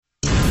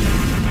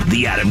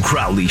The Adam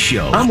Crowley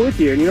Show. I'm with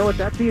you. And you know what?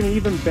 That'd be an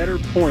even better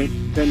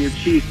point than your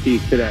cheese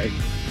teas today.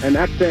 And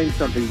that's saying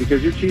something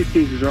because your cheese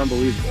teasers are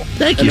unbelievable.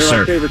 Thank you,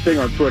 sir. And they're my favorite thing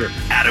on Twitter.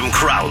 Adam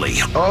Crowley.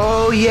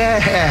 Oh,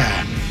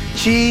 yeah.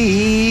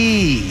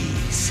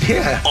 Cheese.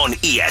 Yeah. On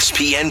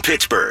ESPN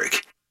Pittsburgh.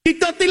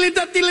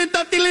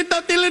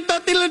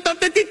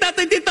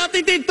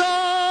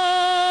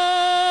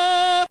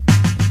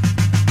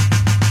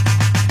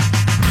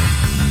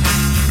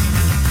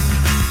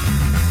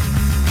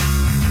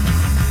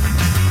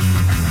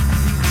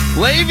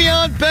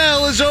 Le'Veon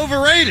Bell is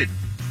overrated.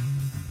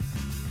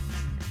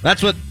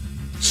 That's what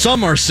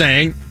some are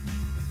saying.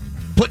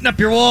 Putting up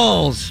your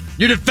walls,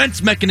 your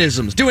defense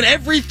mechanisms, doing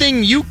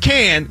everything you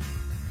can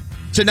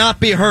to not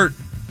be hurt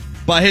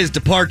by his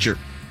departure.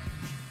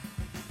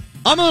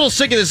 I'm a little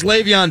sick of this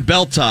Le'Veon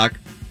Bell talk,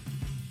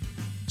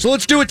 so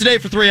let's do it today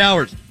for 3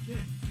 hours.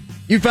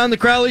 You found the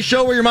Crowley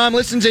Show where your mom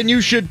listens, and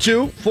you should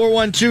too.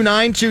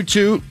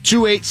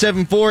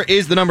 412-922-2874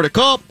 is the number to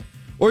call.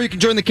 Or you can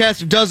join the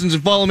cast of dozens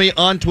and follow me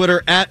on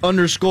Twitter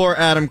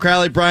 @_Adam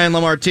Crowley. Brian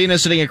LaMartina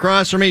sitting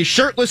across from me.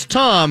 Shirtless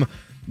Tom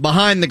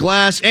behind the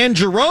glass. And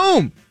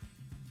Jerome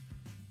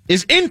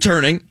is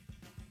interning,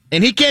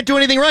 and he can't do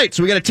anything right,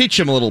 so we got to teach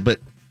him a little bit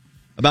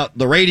about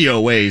the radio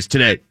ways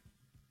today.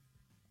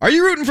 Are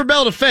you rooting for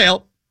Bell to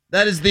fail?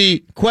 That is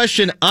the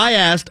question I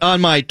asked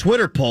on my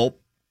Twitter poll.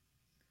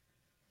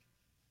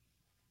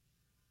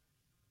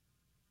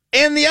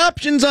 And the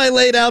options I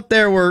laid out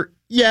there were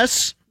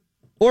yes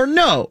or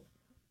no.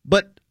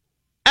 But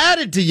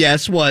added to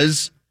yes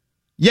was,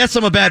 yes,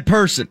 I'm a bad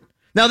person.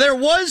 Now, there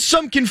was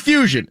some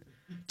confusion.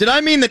 Did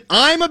I mean that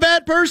I'm a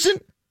bad person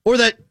or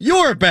that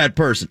you're a bad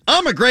person?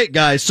 I'm a great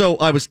guy, so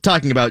I was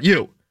talking about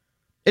you.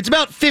 It's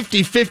about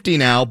 50-50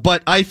 now,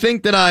 but I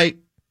think that I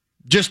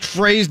just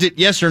phrased it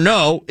yes or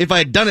no. If I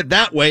had done it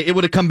that way, it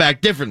would have come back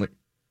differently.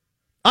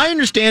 I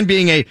understand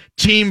being a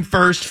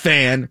team-first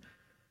fan,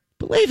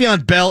 but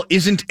Le'Veon Bell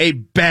isn't a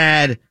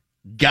bad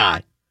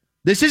guy.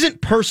 This isn't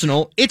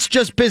personal, it's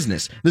just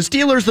business. The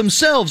Steelers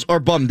themselves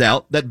are bummed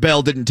out that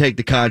Bell didn't take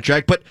the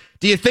contract, but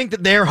do you think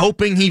that they're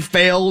hoping he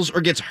fails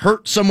or gets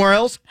hurt somewhere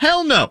else?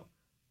 Hell no.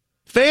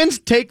 Fans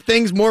take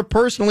things more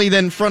personally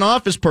than front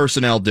office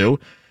personnel do,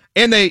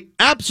 and they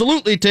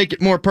absolutely take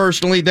it more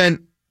personally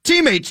than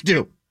teammates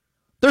do.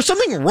 There's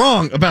something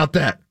wrong about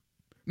that.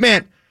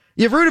 Man,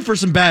 you've rooted for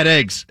some bad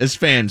eggs as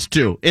fans,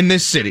 too, in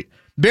this city.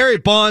 Barry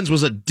Bonds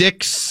was a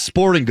Dick's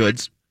Sporting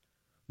Goods.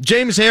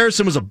 James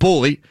Harrison was a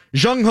bully.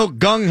 Jung Ho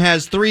Kang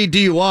has 3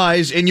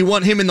 DUIs, and you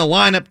want him in the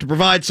lineup to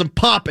provide some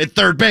pop at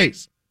third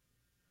base.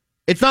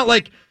 It's not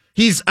like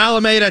he's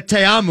Alameda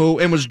Teamu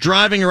and was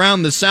driving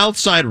around the south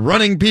side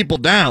running people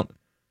down.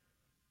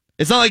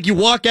 It's not like you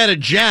walk out of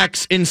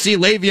Jack's and see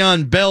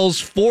Le'Veon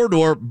Bell's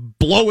 4-door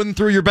blowing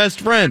through your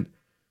best friend.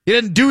 He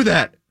didn't do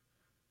that.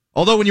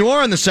 Although when you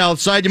are on the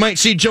south side, you might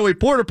see Joey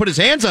Porter put his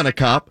hands on a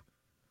cop.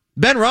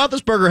 Ben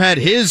Roethlisberger had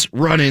his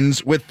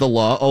run-ins with the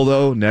law,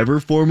 although never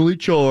formally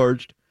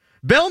charged.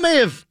 Bell may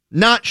have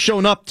not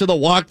shown up to the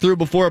walkthrough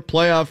before a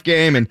playoff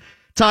game and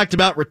talked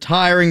about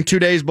retiring 2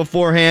 days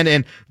beforehand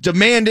and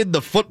demanded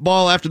the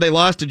football after they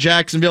lost to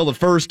Jacksonville the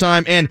first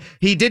time, and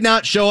he did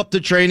not show up to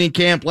training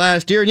camp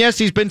last year. And yes,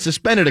 he's been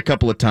suspended a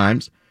couple of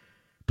times,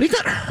 but he's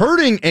not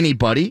hurting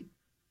anybody.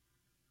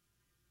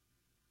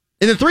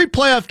 In the 3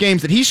 playoff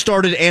games that he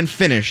started and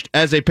finished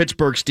as a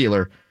Pittsburgh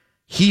Steeler,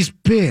 he's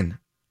been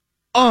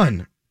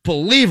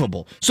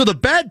unbelievable. So the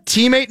bad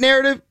teammate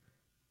narrative,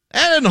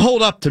 that doesn't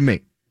hold up to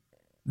me.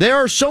 There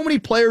are so many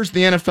players in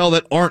the NFL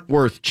that aren't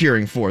worth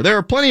cheering for. There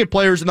are plenty of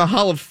players in the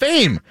Hall of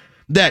Fame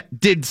that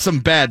did some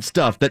bad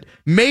stuff that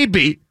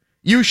maybe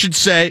you should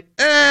say,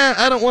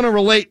 I don't want to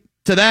relate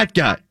to that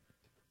guy.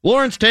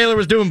 Lawrence Taylor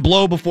was doing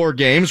blow before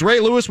games.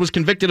 Ray Lewis was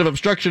convicted of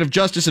obstruction of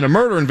justice in a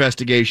murder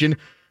investigation.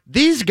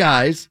 These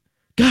guys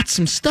got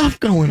some stuff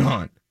going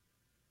on.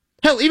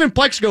 Hell, even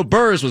Plexico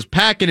Burress was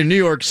packing in New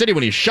York City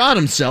when he shot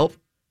himself.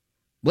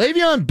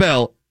 Le'Veon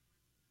Bell,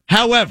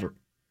 however,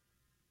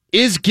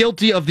 is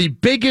guilty of the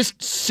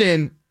biggest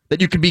sin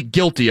that you could be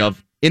guilty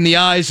of in the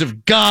eyes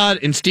of God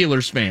and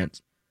Steelers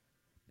fans.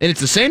 And it's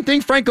the same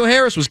thing Franco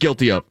Harris was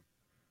guilty of,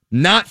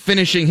 not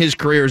finishing his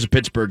career as a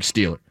Pittsburgh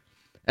Steeler.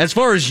 As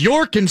far as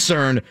you're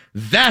concerned,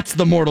 that's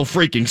the mortal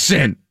freaking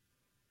sin.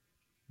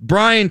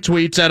 Brian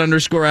tweets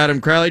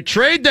 @_Adam Crowley,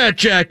 trade that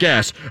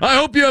jackass. I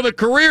hope you have a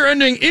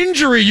career-ending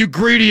injury, you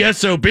greedy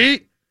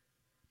SOB.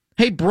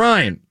 Hey,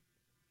 Brian.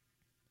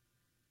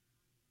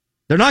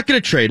 They're not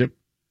going to trade him.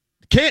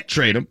 Can't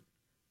trade him.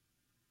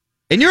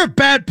 And you're a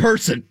bad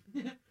person.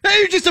 Hey,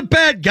 you're just a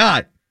bad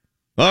guy.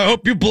 I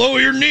hope you blow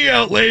your knee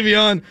out,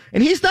 Le'Veon.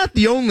 And he's not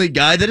the only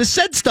guy that has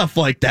said stuff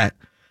like that.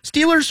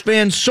 Steelers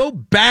fans so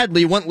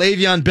badly want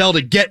Le'Veon Bell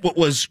to get what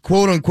was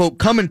quote-unquote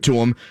coming to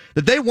him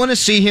that they want to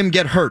see him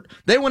get hurt.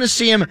 They want to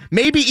see him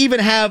maybe even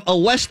have a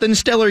less than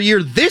stellar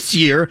year this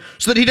year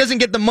so that he doesn't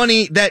get the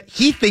money that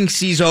he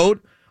thinks he's owed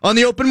on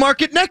the open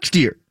market next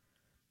year.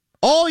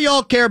 All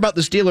y'all care about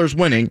the Steelers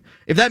winning.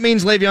 If that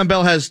means Le'Veon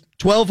Bell has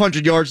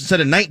 1,200 yards instead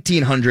of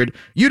 1,900,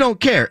 you don't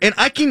care. And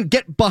I can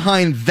get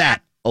behind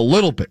that a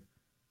little bit.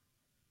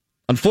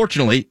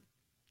 Unfortunately,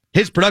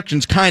 his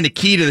production's kind of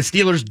key to the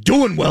Steelers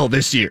doing well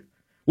this year.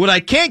 What I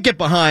can't get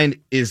behind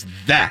is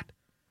that.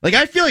 Like,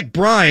 I feel like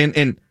Brian,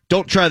 and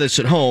don't try this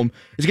at home,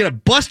 is going to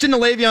bust into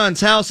Le'Veon's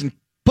house and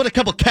put a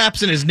couple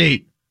caps in his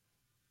knee.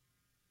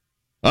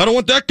 I don't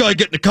want that guy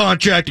getting a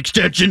contract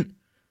extension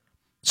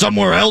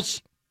somewhere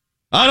else.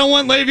 I don't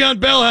want Le'Veon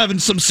Bell having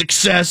some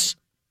success.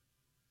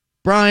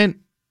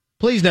 Brian,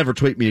 please never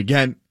tweet me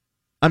again.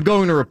 I'm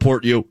going to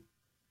report you.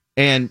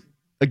 And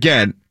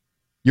again,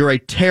 you're a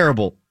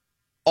terrible,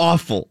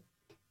 awful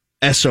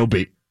SOB.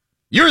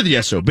 You're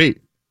the SOB.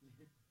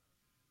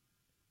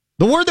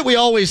 The word that we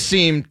always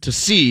seem to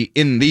see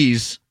in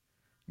these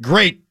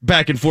great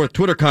back and forth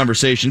Twitter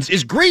conversations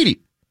is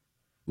greedy.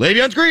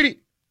 Le'Veon's greedy.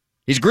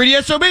 He's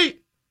greedy SOB.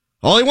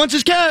 All he wants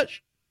is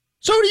cash.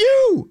 So do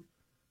you.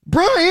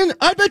 Brian,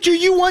 I bet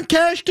you want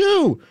cash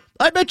too.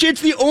 I bet you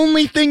it's the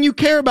only thing you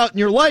care about in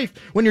your life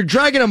when you're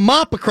dragging a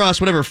mop across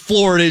whatever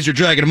floor it is you're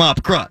dragging a mop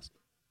across.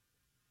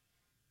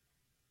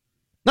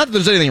 Not that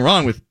there's anything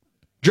wrong with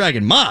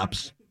dragging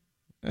mops.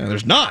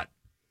 There's not.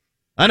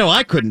 I know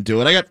I couldn't do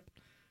it. I got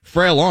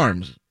frail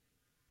arms.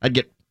 I'd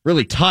get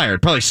really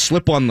tired. Probably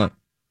slip on the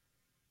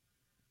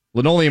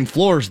linoleum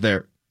floors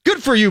there.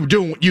 Good for you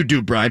doing what you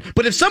do, Brian.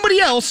 But if somebody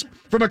else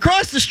from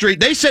across the street,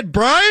 they said,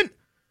 Brian,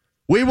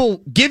 we will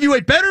give you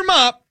a better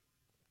mop.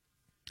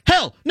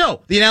 Hell,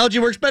 no, the analogy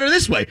works better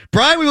this way.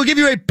 Brian, we will give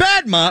you a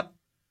bad mop,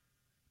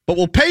 but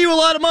we'll pay you a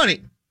lot of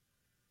money.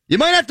 You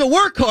might have to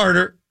work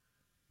harder,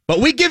 but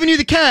we giving you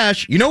the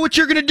cash. You know what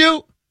you're going to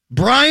do,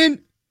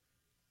 Brian?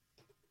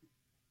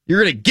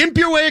 You're going to gimp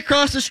your way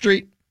across the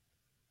street.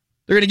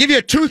 They're going to give you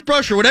a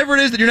toothbrush or whatever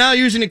it is that you're now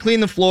using to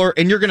clean the floor,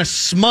 and you're going to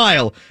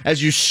smile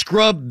as you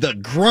scrub the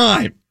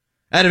grime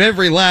out of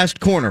every last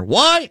corner.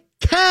 Why?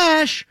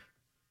 Cash.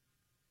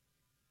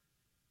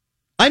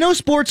 I know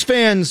sports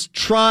fans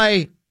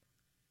try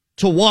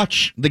to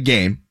watch the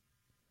game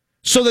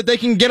so that they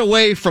can get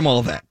away from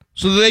all that,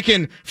 so that they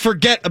can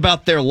forget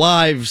about their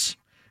lives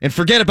and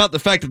forget about the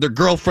fact that their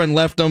girlfriend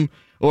left them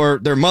or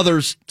their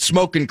mother's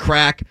smoking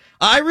crack.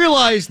 I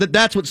realize that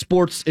that's what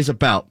sports is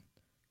about.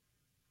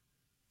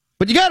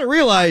 But you got to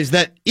realize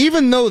that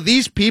even though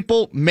these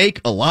people make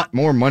a lot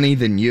more money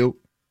than you,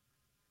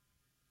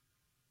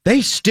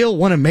 they still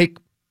want to make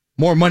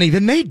more money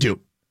than they do.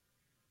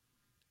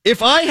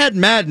 If I had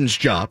Madden's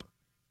job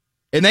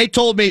and they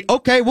told me,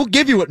 okay, we'll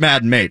give you what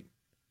Madden made.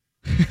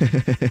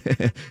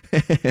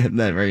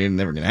 Never going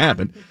to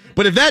happen.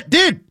 But if that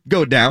did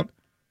go down,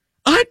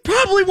 I'd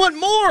probably want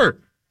more.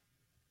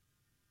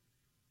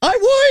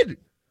 I would.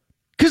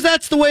 Because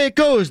that's the way it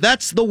goes.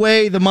 That's the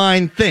way the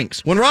mind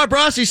thinks. When Rob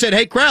Rossi said,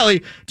 hey,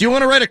 Crowley, do you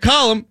want to write a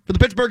column for the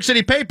Pittsburgh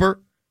City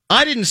paper?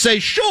 I didn't say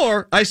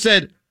sure. I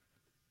said,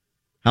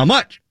 how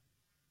much?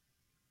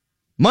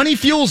 Money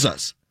fuels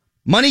us.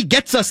 Money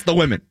gets us the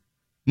women.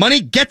 Money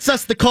gets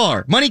us the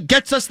car. Money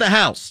gets us the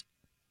house.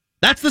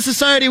 That's the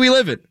society we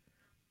live in.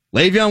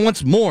 Le'Veon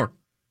wants more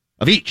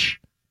of each.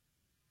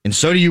 And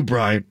so do you,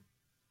 Brian.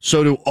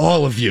 So do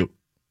all of you.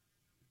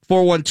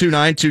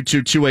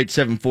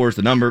 412-922-2874 is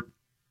the number.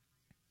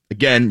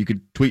 Again, you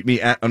could tweet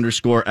me at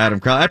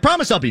 _Adam Crowley. I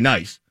promise I'll be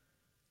nice.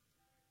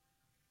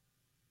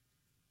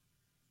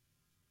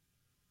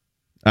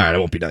 All right, I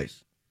won't be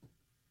nice.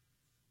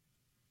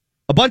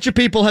 A bunch of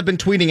people have been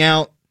tweeting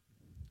out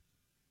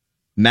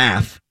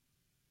math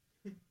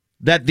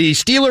that the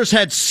Steelers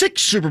had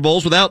 6 Super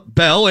Bowls without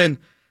Bell, and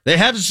they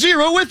have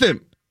 0 with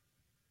him.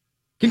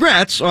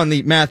 Congrats on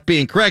the math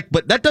being correct,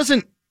 but it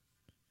doesn't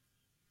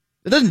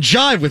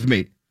jive with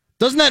me.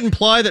 Doesn't that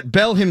imply that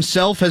Bell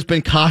himself has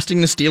been costing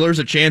the Steelers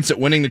a chance at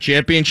winning the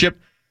championship?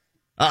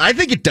 I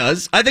think it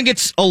does. I think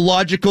it's a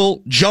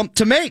logical jump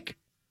to make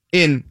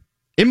in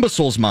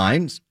imbeciles'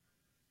 minds.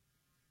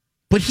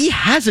 But he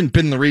hasn't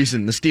been the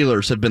reason the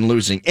Steelers have been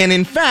losing. And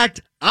in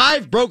fact,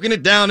 I've broken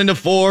it down into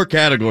 4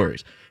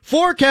 categories.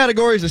 4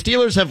 categories the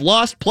Steelers have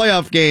lost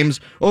playoff games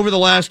over the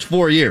last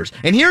 4 years.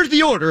 And here's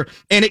the order,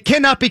 and it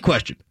cannot be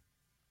questioned.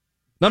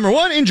 Number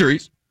 1,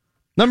 injuries.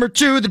 Number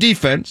 2, the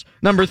defense.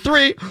 Number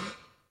 3,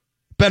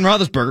 Ben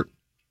Roethlisberger.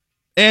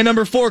 And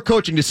number 4,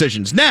 coaching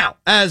decisions. Now,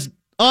 as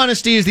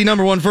honesty is the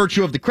number 1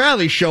 virtue of the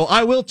Crowley Show,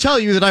 I will tell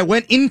you that I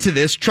went into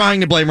this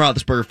trying to blame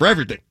Roethlisberger for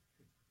everything.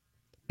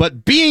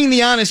 But being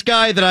the honest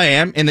guy that I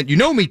am, and that you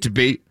know me to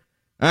be,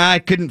 I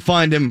couldn't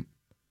find him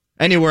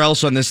anywhere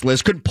else on this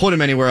list. Couldn't put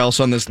him anywhere else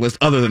on this list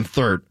other than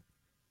 3rd.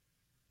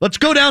 Let's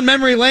go down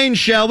memory lane,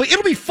 shall we?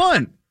 It'll be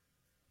fun.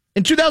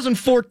 In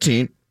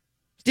 2014,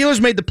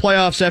 Steelers made the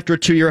playoffs after a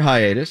 2-year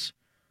hiatus.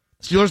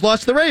 Steelers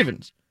lost to the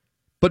Ravens.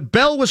 But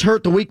Bell was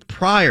hurt the week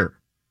prior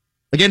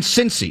against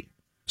Cincy.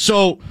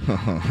 So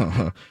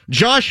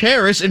Josh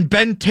Harris and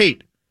Ben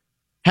Tate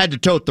had to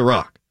tote the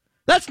rock.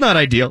 That's not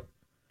ideal.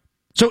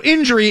 So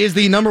injury is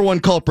the number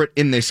 1 culprit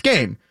in this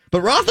game.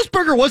 But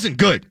Roethlisberger wasn't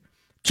good.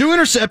 2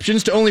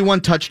 interceptions to only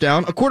 1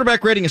 touchdown, a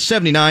quarterback rating of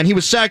 79. He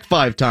was sacked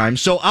 5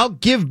 times. So I'll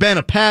give Ben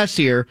a pass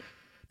here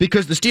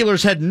because the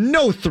Steelers had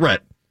no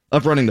threat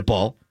of running the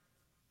ball.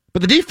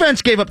 But the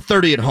defense gave up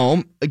 30 at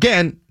home.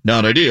 Again,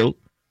 not ideal.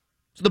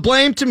 So the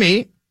blame to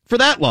me for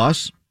that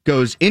loss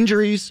goes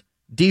injuries,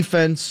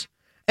 defense,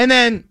 and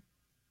then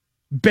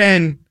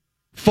Ben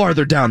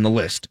farther down the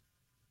list.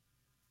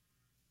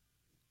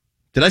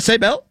 Did I say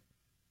Bell?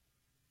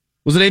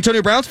 Was it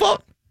Antonio Brown's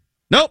fault?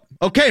 Nope.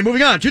 Okay,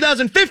 moving on.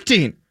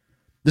 2015.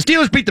 The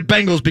Steelers beat the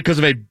Bengals because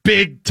of a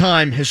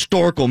big-time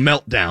historical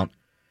meltdown.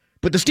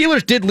 But the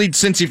Steelers did lead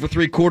Cincy for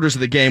 3/4 of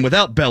the game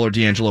without Bell or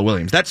D'Angelo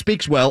Williams. That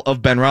speaks well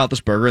of Ben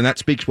Roethlisberger, and that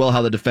speaks well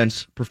how the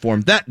defense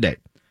performed that day.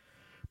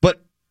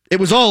 But it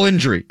was all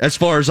injury, as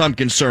far as I'm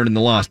concerned, in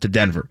the loss to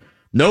Denver.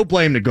 No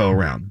blame to go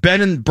around.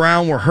 Ben and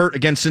Brown were hurt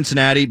against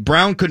Cincinnati.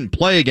 Brown couldn't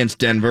play against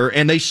Denver,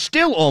 and they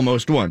still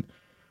almost won.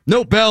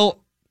 No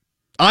Bell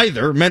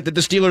either meant that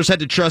the Steelers had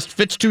to trust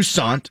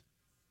Fitz-Toussaint.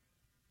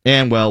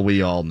 And, well,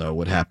 we all know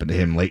what happened to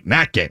him late in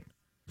that game.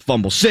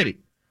 Fumble City.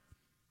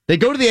 They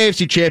go to the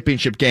AFC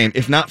Championship game,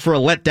 if not for a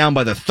letdown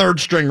by the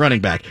third-string running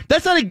back.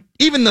 That's not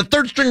even the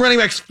third-string running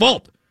back's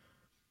fault.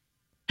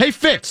 Hey,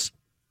 Fitz,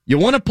 you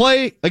want to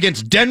play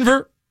against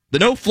Denver, the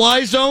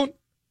no-fly zone,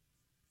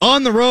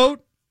 on the road,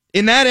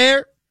 in that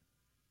air,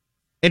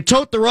 and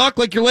tote the rock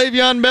like your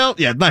Le'Veon Bell?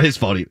 Yeah, not his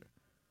fault either.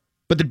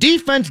 But the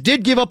defense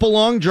did give up a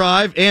long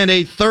drive and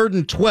a 3rd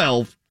and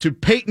 12 to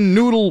Peyton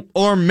Noodle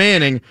Arm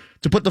Manning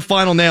to put the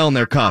final nail in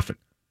their coffin.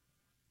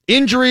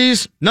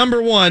 Injuries,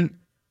 number one.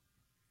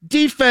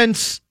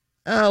 Defense,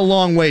 a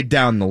long way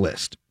down the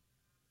list.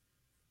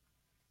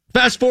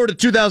 Fast forward to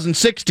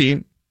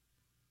 2016.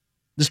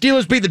 The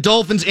Steelers beat the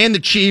Dolphins and the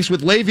Chiefs,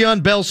 with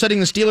Le'Veon Bell setting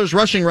the Steelers'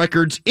 rushing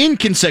records in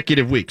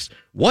consecutive weeks.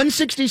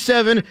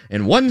 167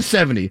 and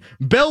 170.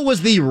 Bell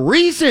was the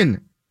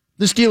reason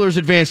the Steelers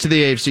advanced to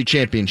the AFC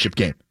Championship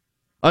game.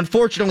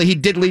 Unfortunately, he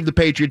did leave the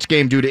Patriots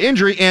game due to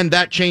injury, and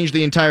that changed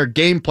the entire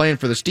game plan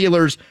for the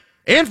Steelers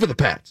and for the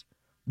Pats.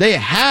 They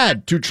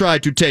had to try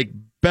to take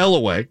Bell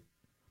away.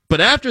 But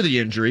after the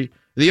injury,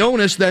 the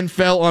onus then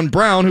fell on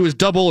Brown, who was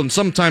double and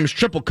sometimes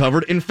triple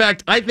covered. In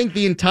fact, I think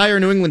the entire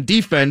New England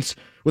defense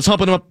was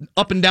humping him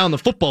up and down the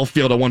football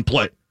field at one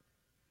play.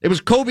 It was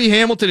Kobe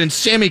Hamilton and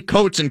Sammy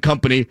Coates and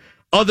company,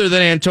 other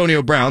than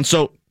Antonio Brown,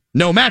 so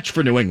no match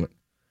for New England.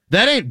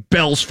 That ain't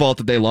Bell's fault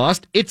that they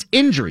lost. It's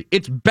injury.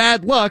 It's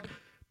bad luck,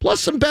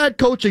 plus some bad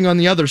coaching on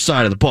the other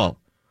side of the ball.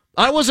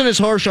 I wasn't as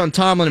harsh on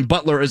Tomlin and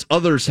Butler as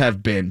others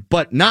have been,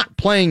 but not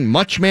playing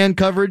much man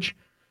coverage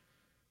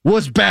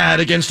was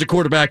bad against a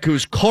quarterback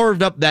who's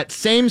carved up that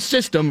same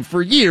system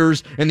for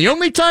years, and the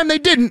only time they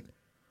didn't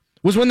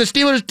was when the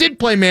Steelers did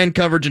play man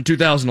coverage in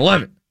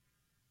 2011.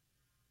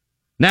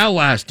 Now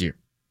last year.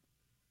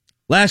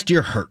 Last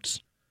year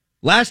hurts.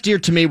 Last year,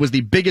 to me, was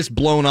the biggest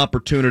blown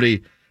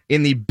opportunity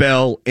in the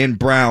Bell and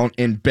Brown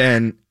and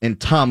Ben and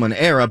Tomlin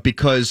era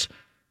because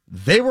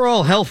they were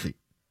all healthy.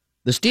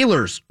 The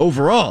Steelers,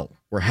 overall,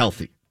 were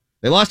healthy.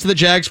 They lost to the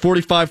Jags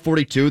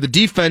 45-42. The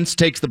defense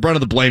takes the brunt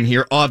of the blame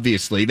here,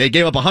 obviously. They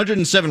gave up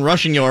 107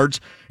 rushing yards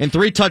and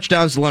 3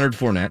 touchdowns to Leonard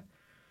Fournette.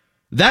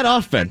 That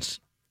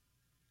offense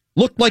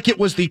looked like it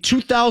was the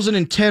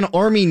 2010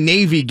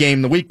 Army-Navy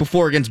game the week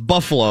before against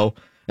Buffalo,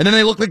 and then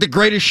they looked like the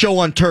greatest show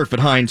on turf at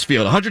Heinz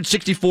Field.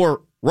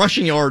 164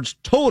 rushing yards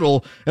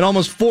total and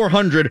almost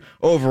 400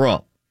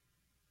 overall.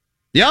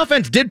 The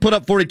offense did put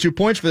up 42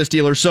 points for the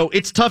Steelers, so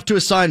it's tough to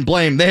assign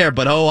blame there,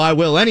 but I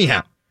will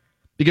anyhow.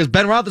 Because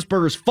Ben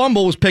Roethlisberger's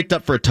fumble was picked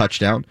up for a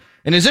touchdown,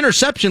 and his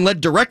interception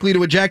led directly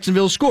to a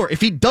Jacksonville score. If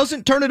he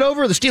doesn't turn it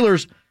over, the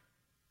Steelers,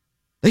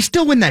 they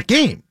still win that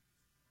game.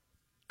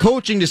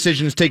 Coaching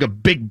decisions take a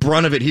big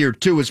brunt of it here,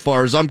 too, as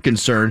far as I'm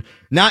concerned.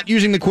 Not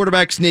using the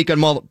quarterback sneak on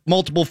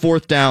multiple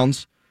 4th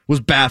downs was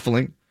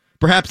baffling.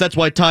 Perhaps that's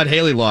why Todd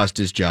Haley lost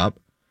his job.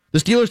 The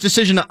Steelers'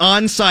 decision to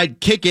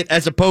onside kick it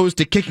as opposed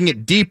to kicking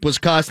it deep was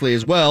costly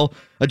as well.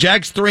 A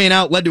Jags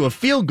 3-and-out led to a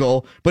field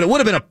goal, but it would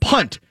have been a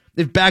punt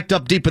if backed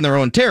up deep in their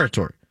own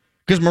territory.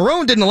 Because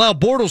Marrone didn't allow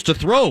Bortles to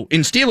throw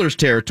in Steelers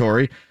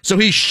territory, so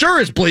he sure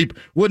as bleep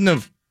wouldn't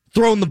have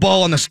thrown the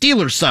ball on the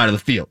Steelers side of the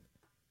field.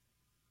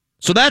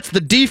 So that's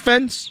the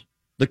defense,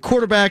 the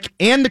quarterback,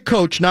 and the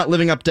coach not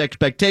living up to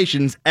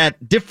expectations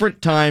at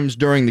different times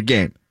during the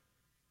game.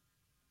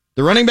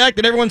 The running back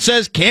that everyone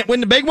says can't win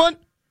the big one?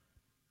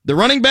 The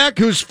running back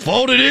whose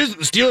fault it is that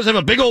the Steelers have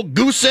a big old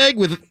goose egg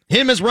with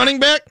him as running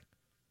back?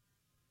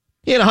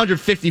 He had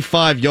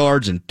 155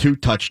 yards and 2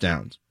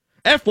 touchdowns.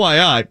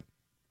 FYI,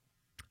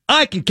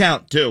 I can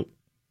count too.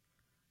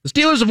 The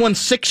Steelers have won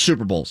 6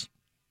 Super Bowls.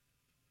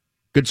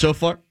 Good so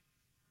far?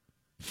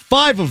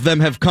 5 of them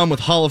have come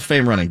with Hall of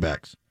Fame running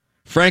backs.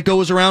 Franco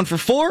was around for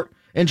 4,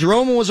 and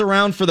Jerome was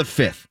around for the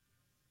 5th.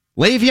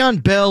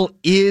 Le'Veon Bell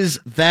is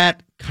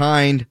that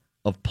kind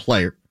of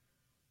player.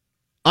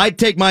 I'd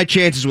take my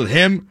chances with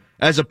him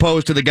as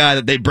opposed to the guy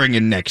that they bring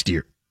in next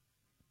year.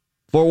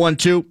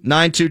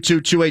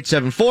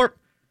 412-922-2874.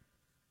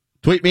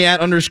 Tweet me at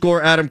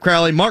 _Adam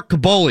Crowley. Mark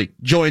Caboli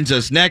joins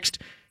us next.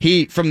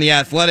 He, from The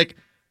Athletic,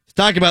 is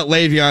talking about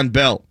Le'Veon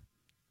Bell,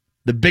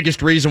 the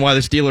biggest reason why the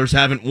Steelers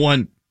haven't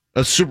won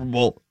a Super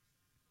Bowl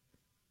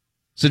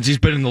since he's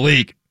been in the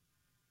league.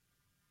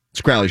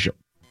 It's Crowley Show.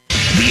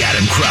 The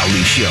Adam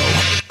Crowley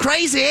Show.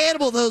 Crazy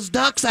animal, those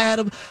ducks,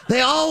 Adam.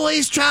 They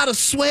always try to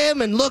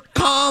swim and look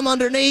calm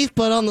underneath,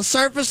 but on the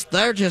surface,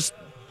 they're just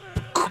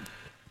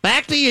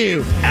Back to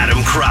you.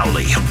 Adam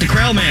Crowley The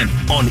Crow Man.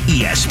 on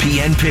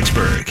ESPN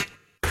Pittsburgh.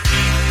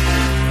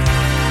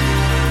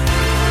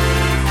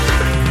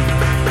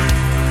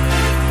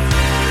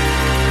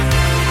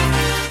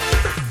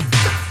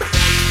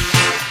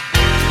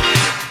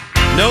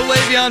 No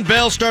Le'Veon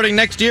Bell starting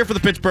next year for the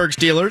Pittsburgh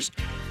Steelers.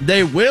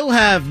 They will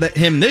have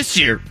him this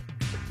year.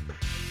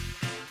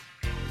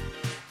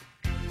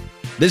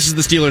 This is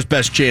the Steelers'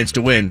 best chance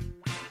to win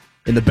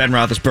in the Ben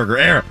Roethlisberger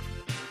era.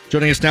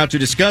 Joining us now to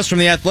discuss from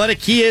The Athletic,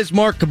 he is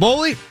Mark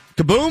Kaboly.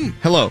 Kaboom,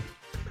 hello.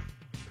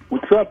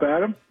 What's up,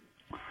 Adam?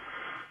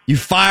 You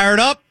fired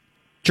up?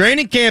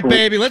 Training camp,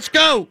 baby. Let's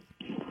go.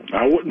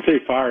 I wouldn't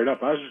say fired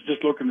up. I was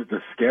just looking at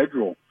the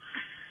schedule,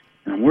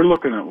 and we're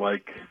looking at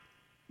like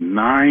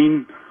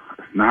 9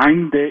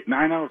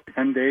 out of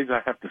 10 days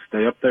I have to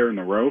stay up there in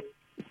the row.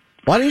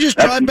 Why don't you just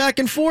drive back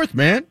and forth,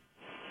 man?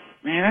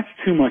 Man, that's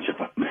too much of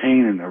a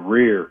pain in the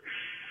rear.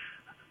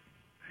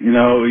 You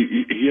know,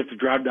 you have to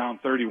drive down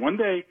 30. One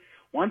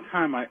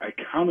time I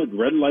counted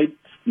red lights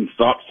and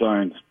stop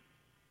signs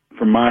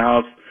from my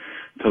house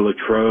to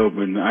Latrobe,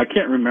 and I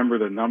can't remember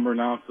the number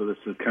now, so this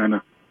is kind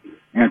of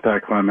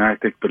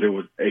anticlimactic, but it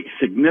was a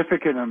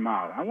significant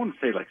amount. I want to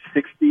say like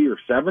 60 or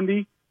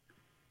 70.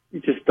 You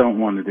just don't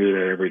want to do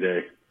that every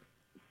day.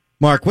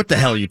 Mark, what the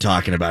hell are you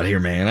talking about here,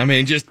 man? I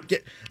mean,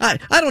 I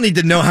don't need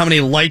to know how many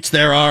lights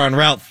there are on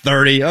Route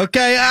 30,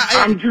 okay?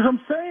 I'm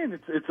saying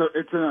it's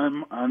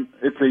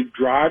a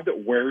drive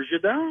that wears you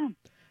down.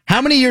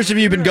 How many years have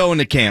you been going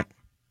to camp?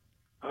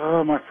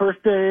 My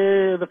first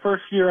day, the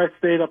first year I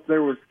stayed up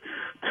there was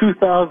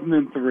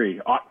 2003,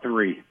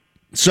 '03.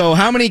 So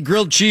how many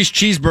grilled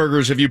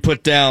cheeseburgers have you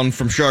put down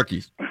from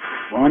Sharky's?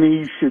 Funny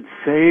you should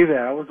say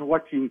that. I was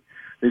watching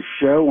this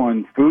show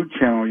on Food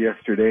Channel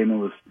yesterday, and it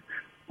was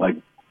like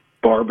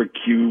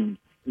barbecue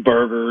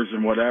burgers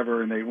and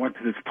whatever, and they went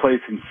to this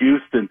place in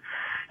Houston,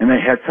 and they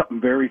had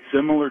something very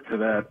similar to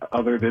that,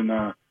 other than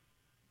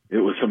it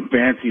was some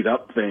fancied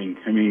up thing.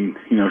 I mean,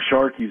 you know,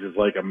 Sharky's is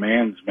like a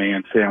man's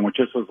man sandwich.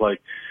 This was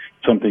like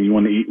something you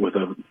want to eat with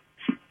a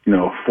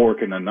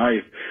fork and a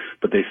knife,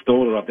 but they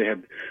stole it up. They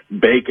had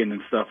bacon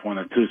and stuff on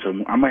it too,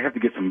 so I might have to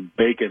get some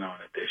bacon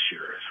on it this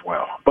year as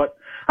well. But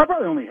I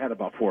probably only had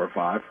about 4 or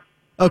 5.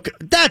 Okay,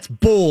 that's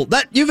bull.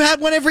 That you've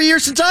had one every year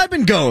since I've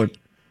been going.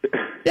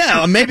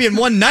 Yeah, maybe in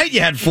one night you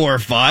had 4 or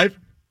 5.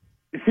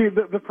 See,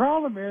 the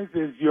problem is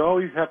you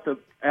always have to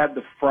add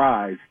the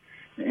fries,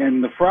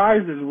 and the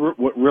fries is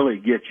what really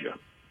gets you.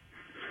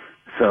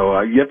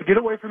 So you have to get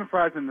away from the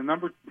fries, and the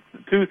number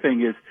 2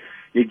 thing is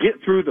you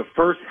get through the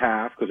first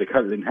half, because they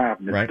cut it in half,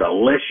 and it's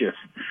delicious.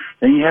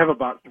 Then you have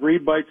about 3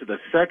 bites of the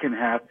second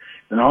half,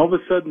 and all of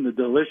a sudden the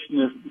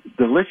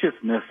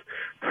deliciousness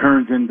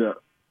turns into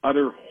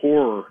utter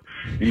horror,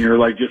 and you're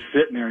like just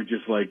sitting there and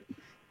just like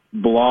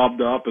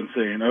blobbed up and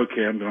saying,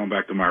 okay, I'm going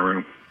back to my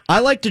room. I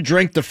like to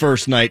drink the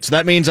first night, so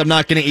that means I'm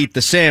not going to eat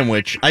the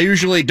sandwich. I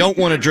usually don't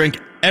want to drink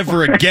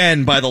ever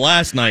again by the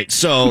last night,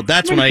 so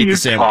that's when I eat the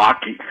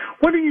sandwich.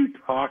 What are you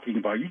talking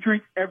about? You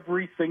drink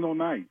every single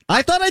night.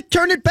 I thought I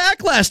turned it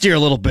back last year a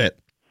little bit.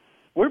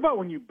 What about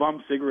when you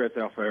bum cigarettes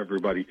out for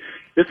everybody?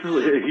 This is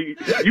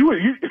you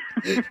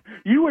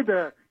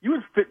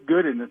would fit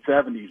good in the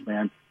 70s,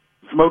 man.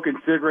 Smoking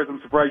cigarettes. I'm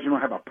surprised you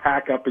don't have a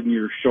pack up in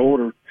your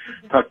shoulder,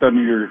 tucked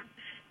under your,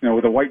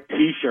 with a white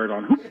T-shirt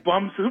on.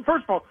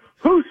 First of all,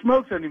 who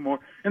smokes anymore?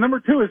 And number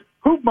 2 is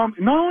who bums.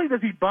 Not only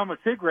does he bum a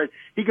cigarette,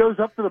 he goes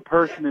up to the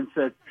person and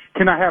says,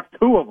 "Can I have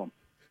 2 of them?"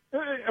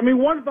 I mean,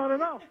 one's not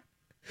enough.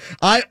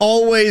 I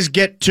always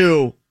get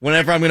 2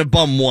 whenever I'm going to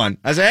bum one.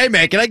 I say, "Hey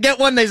man, can I get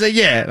one?" They say,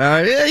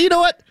 "Yeah." You know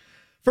what?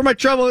 For my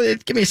trouble,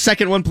 give me a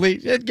second one,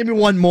 please. Give me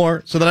one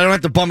more so that I don't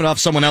have to bum it off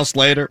someone else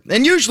later.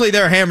 And usually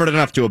they're hammered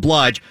enough to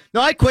oblige. No,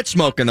 I quit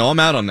smoking, though. I'm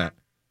out on that.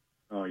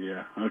 Oh,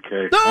 yeah.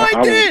 Okay. No,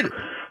 I did.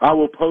 I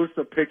will post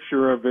a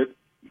picture of it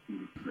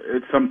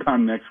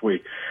sometime next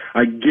week.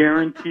 I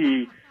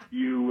guarantee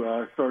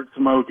you start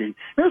smoking.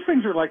 Those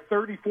things are like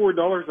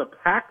 $34 a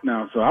pack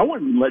now, so I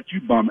wouldn't let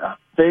you bum a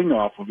thing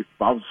off of it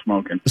if I was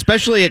smoking.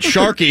 Especially at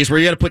Sharky's, where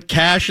you got to put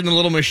cash in the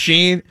little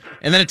machine,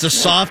 and then it's a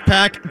soft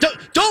pack.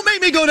 Don't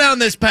make me go down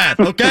this path,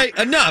 okay?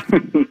 Enough.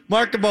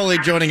 Mark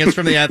Kaboly joining us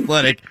from The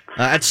Athletic.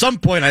 At some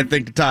point, I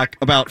think, to talk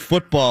about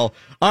football.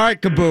 All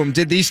right, Kaboom.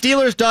 Did the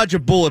Steelers dodge a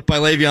bullet by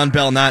Le'Veon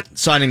Bell not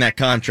signing that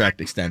contract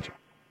extension?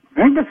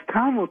 I think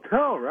time will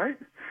tell, right?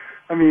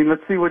 I mean,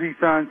 let's see what he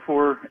signs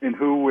for and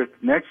who with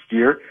next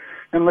year,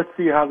 and let's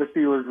see how the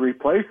Steelers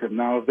replace him.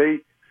 Now, if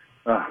they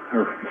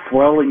are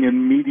swelling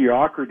in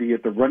mediocrity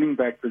at the running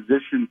back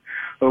position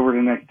over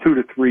the next 2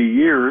 to 3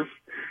 years,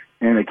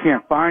 and they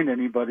can't find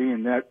anybody,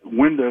 and that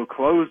window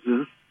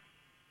closes,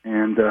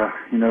 and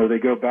they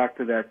go back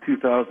to that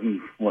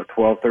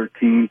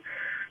 2012-13,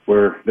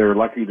 where they're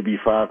lucky to be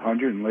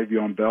 500, and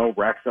Le'Veon Bell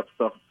racks up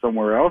stuff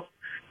somewhere else.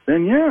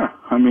 Then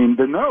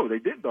they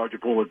did dodge a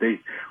bullet. They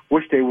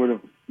wish they would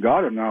have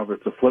got him. Now, if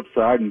it's a flip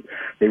side and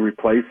they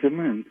replace him,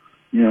 and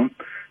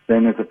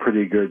then it's a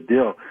pretty good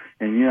deal.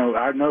 And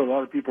I know a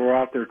lot of people are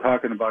out there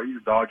talking about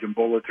dodging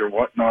bullets or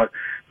whatnot,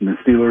 and the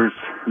Steelers,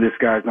 this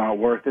guy's not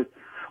worth it.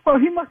 Well,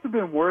 he must have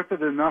been worth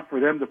it enough for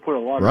them to put a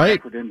lot of Right.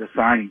 effort into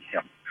signing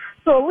him.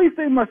 So at least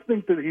they must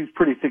think that he's a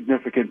pretty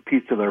significant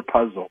piece of their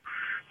puzzle.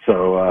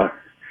 So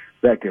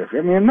that goes.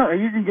 I mean, no,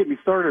 you can get me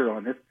started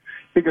on this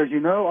because, you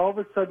know, all of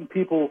a sudden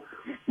people,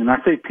 and I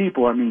say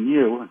people, I mean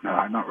you.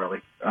 No, not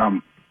really.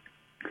 All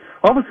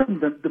of a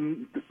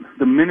sudden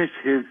diminish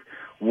his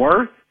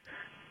worth,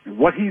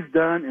 what he's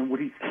done, and what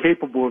he's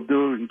capable of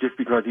doing just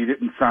because he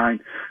didn't sign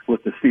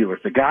with the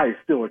Steelers. The guy is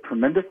still a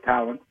tremendous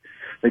talent.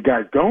 The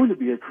guy's going to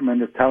be a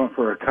tremendous talent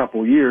for a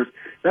couple years.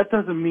 That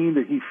doesn't mean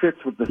that he fits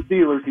with the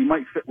Steelers. He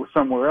might fit with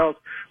somewhere else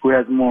who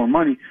has more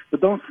money.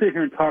 But don't sit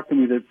here and talk to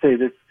me that say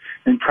this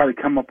and try to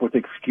come up with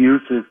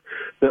excuses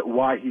that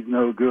why he's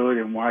no good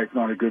and why he's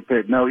not a good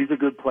fit. No, he's a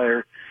good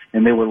player,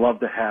 and they would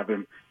love to have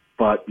him.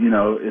 But, you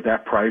know, at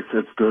that price,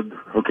 it's good.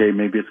 Okay,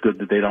 maybe it's good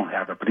that they don't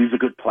have it, but he's a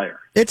good player.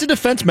 It's a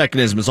defense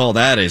mechanism is all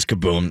that is,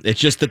 Kaboom. It's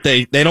just that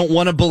they don't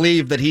want to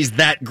believe that he's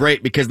that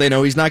great because they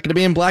know he's not going to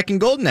be in black and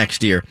gold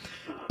next year.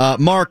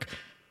 Mark,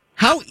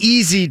 how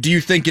easy do you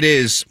think it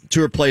is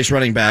to replace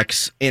running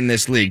backs in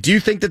this league? Do you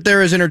think that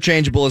they're as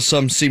interchangeable as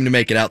some seem to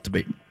make it out to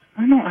be?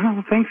 I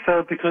don't think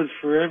so, because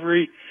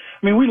we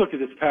look at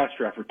this past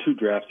draft or 2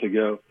 drafts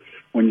ago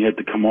when you had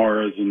the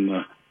Kamaras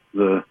and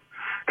the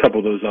couple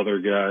of those other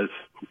guys.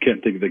 I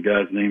can't think of the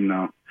guy's name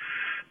now.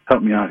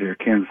 Help me out here,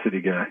 Kansas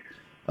City guy.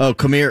 Oh,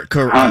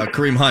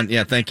 Kareem Hunt.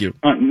 Yeah, thank you.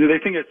 They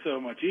think it's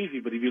so much easy,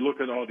 but if you look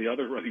at all the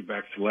other running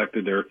backs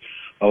selected,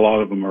 a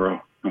lot of them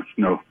are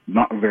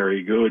not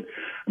very good.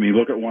 I mean,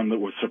 look at one that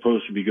was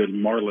supposed to be good,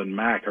 Marlon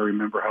Mack. I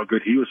remember how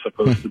good he was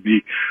supposed to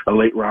be, a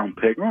late-round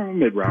pick, or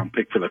mid-round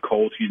pick for the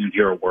Colts. You didn't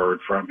hear a word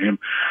from him.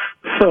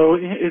 So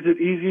is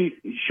it easy?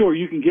 Sure,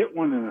 you can get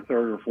one in the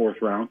 3rd or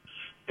 4th round,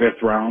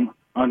 5th round,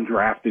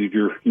 undrafted if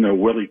you're,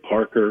 Willie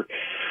Parker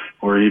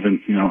or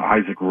even,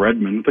 Isaac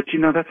Redmond. But,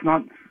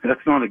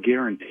 that's not a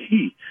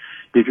guarantee.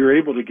 If you're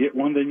able to get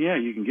one, then yeah,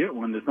 you can get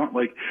one. It's not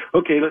like,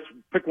 okay, let's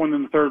pick one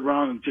in the 3rd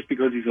round, and just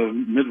because he's a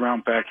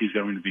mid-round back, he's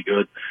going to be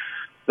good.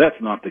 That's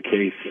not the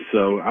case.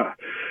 So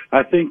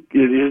I think it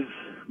is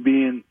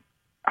being,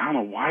 I don't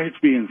know why it's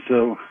being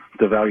so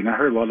devalued. And I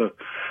heard a lot of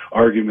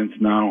arguments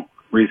now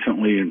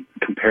recently and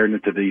comparing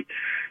it to the,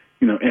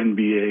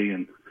 NBA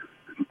and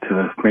to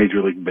the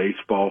Major League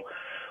Baseball.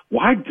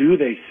 Why do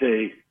they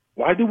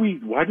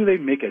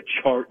make a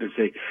chart to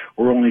say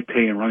we're only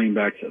paying running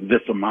backs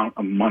this amount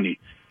of money?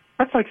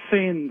 That's like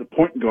saying the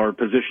point guard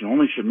position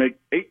only should make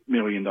 $8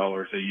 million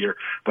a year.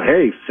 But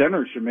hey,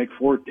 center should make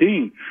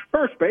 14.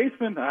 First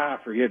baseman,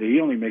 forget it. He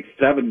only makes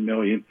 $7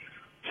 million.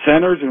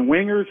 Centers and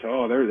wingers,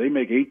 they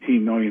make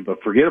 $18 million.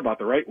 But forget about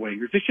the right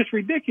wingers. It's just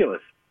ridiculous.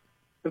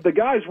 If the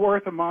guy's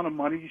worth amount of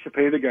money, you should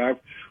pay the guy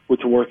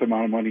what's worth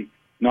amount of money,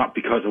 not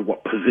because of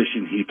what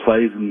position he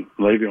plays. And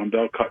Le'Veon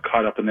Bell got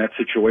caught up in that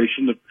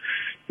situation.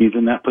 He's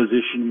in that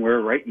position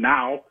where right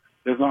now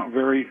there's not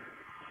very.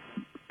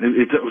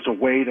 It was a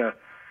way to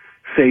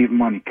save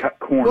money, cut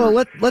corners.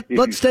 Well,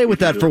 let's stay with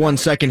that for 1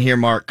 second here,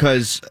 Mark,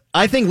 because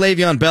I think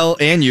Le'Veon Bell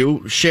and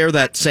you share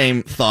that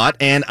same thought,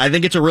 and I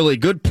think it's a really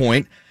good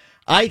point.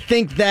 I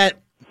think that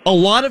a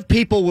lot of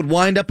people would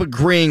wind up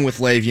agreeing with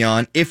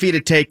Le'Veon if he'd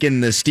have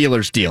taken the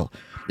Steelers deal.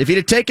 If he'd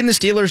have taken the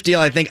Steelers deal,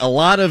 I think a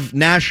lot of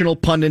national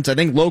pundits, I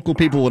think local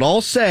people would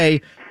all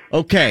say,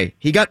 okay,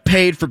 he got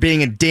paid for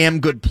being a damn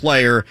good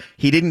player.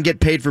 He didn't get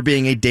paid for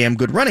being a damn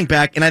good running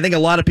back. And I think a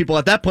lot of people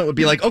at that point would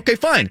be like, okay,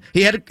 fine.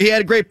 He had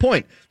a great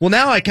point. Well,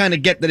 now I kind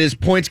of get that his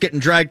point's getting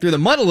dragged through the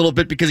mud a little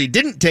bit because he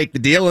didn't take the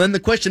deal. And then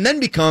the question then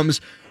becomes,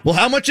 well,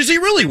 how much is he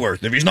really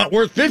worth? If he's not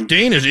worth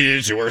 15,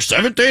 is he worth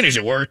 17? Is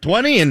he worth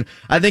 20? And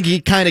I think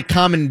he kind of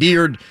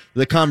commandeered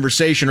the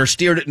conversation or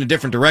steered it in a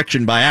different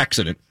direction by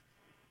accident.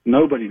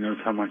 Nobody knows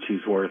how much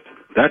he's worth.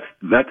 That's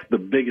the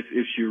biggest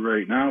issue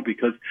right now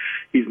because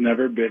he's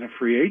never been a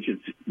free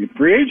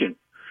agent.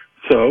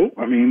 So,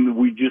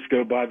 we just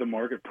go by the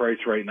market price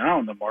right now,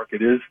 and the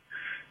market is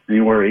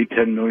anywhere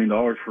 $8-10 million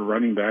for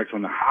running backs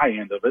on the high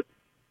end of it.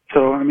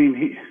 So,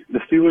 the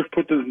Steelers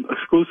put the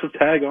exclusive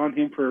tag on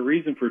him for a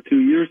reason for 2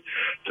 years,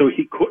 so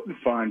he couldn't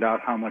find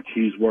out how much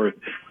he's worth.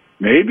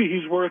 Maybe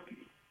he's worth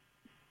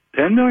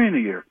 $10 million a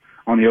year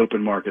on the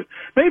open market.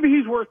 Maybe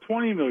he's worth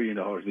 $20 million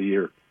a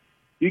year.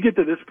 You get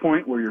to this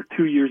point where you're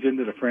 2 years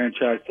into the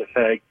franchise to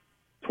tag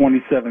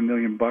 $27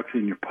 million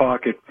in your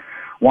pocket.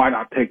 Why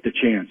not take the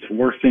chance?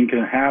 Worst thing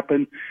can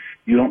happen.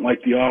 You don't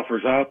like the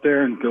offers out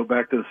there and go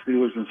back to the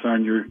Steelers and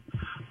sign your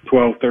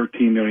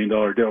 $12-13 million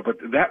deal. But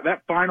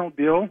that final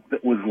deal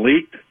that was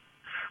leaked,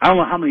 I don't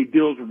know how many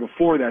deals were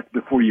before that,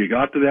 before you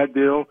got to that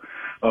deal,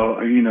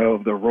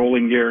 the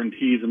rolling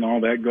guarantees and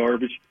all that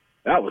garbage.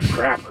 That was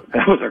crap.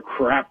 That was a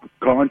crap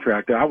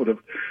contract. I would have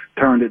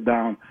turned it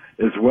down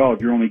as well if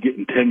you're only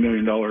getting $10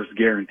 million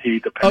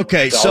guaranteed to pay what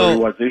the salary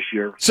was this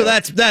year. So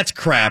that's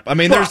crap.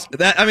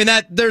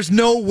 There's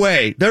no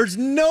way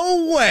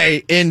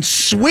in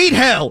sweet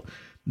hell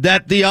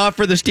that the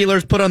offer the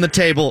Steelers put on the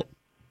table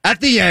at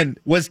the end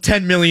was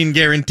 $10 million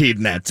guaranteed,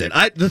 and that's it.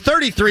 The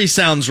 33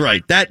 sounds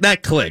right.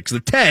 That clicks. The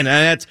 10,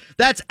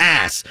 that's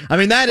ass. I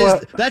mean,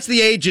 that's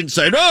the agent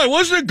saying, "Oh, it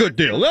wasn't a good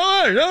deal."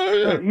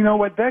 No. You know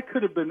what? That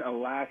could have been a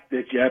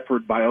last-ditch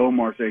effort by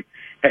Omar saying,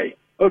 "Hey,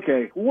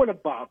 okay, what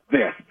about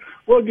this?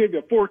 We'll give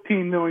you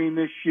 $14 million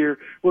this year.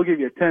 We'll give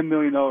you a $10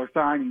 million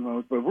signing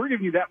loan, but we're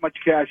giving you that much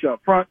cash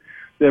up front.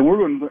 Then we're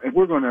going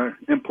to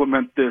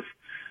implement this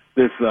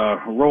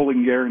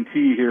rolling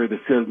guarantee here that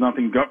says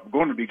nothing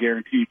going to be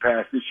guaranteed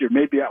past this year."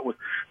 Maybe that was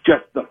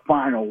just the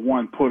final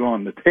one put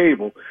on the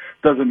table.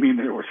 Doesn't mean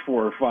that there was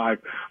 4 or 5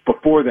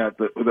 before that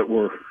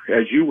were,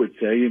 as you would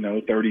say,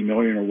 $30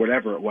 million or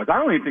whatever it was. I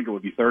don't even think it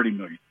would be $30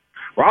 million.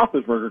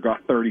 Roethlisberger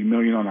got $30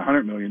 million on a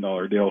 $100 million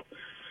deal.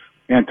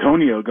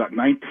 Antonio got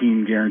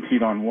 19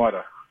 guaranteed on what,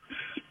 a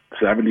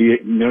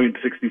 $78 million,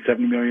 $60,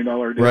 $70 million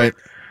deal. Right.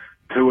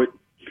 To it.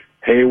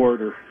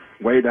 Hayward or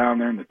way down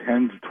there in the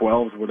 10s,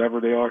 12s, whatever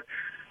they are.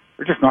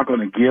 They're just not going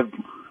to give.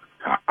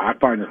 I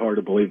find it hard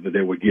to believe that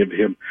they would give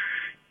him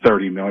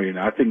 $30 million.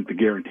 I think the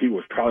guarantee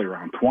was probably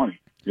around 20.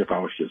 If I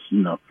was just,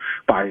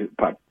 by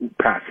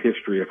past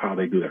history of how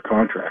they do their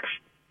contracts.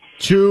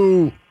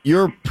 To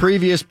your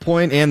previous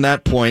point and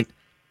that point,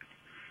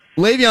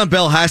 Le'Veon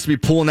Bell has to be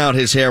pulling out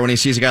his hair when he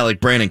sees a guy like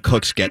Brandon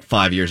Cooks get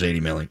 5 years,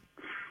 $80 million.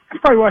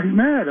 That's probably why he's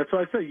mad. That's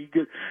why I say you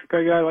get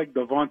a guy like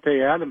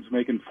Devontae Adams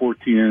making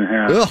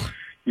 $14.5. Ugh.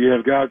 You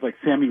have guys like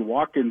Sammy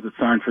Watkins that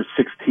signed for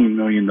 $16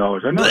 million.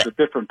 I know it's a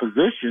different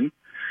position.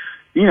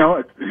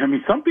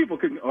 Some people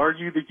can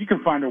argue that you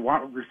can find a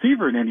wide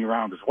receiver in any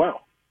round as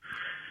well.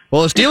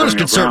 Well, the Steelers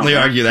could certainly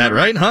argue that,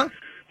 right? Huh?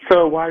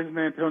 So why isn't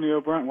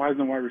Antonio Brown? Why isn't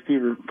the wide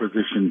receiver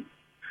position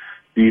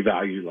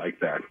devalued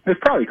like that? It's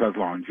probably because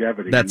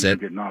longevity. That's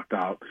it. Get knocked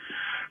out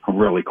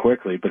really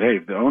quickly. But hey,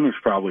 the owners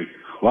probably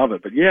love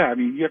it. But yeah,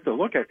 you have to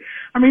look at.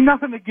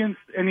 Nothing against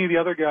any of the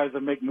other guys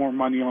that make more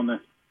money on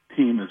the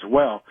team as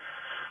well.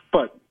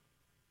 But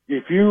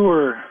if you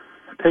were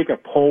to take a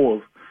poll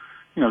of,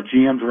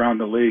 GMs around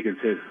the league and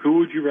says, who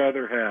would you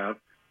rather have,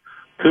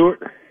 Stewart,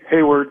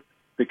 Hayward,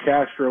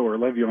 DeCastro, or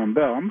Le'Veon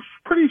Bell? I'm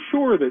pretty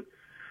sure that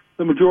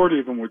the majority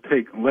of them would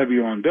take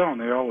Le'Veon Bell, and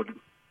they all would.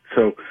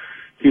 So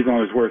he's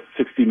always worth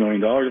 $60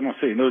 million. I'm not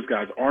saying those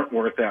guys aren't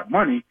worth that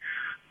money,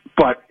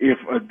 but if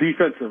a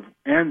defensive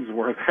end's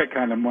worth that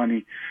kind of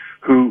money,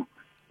 who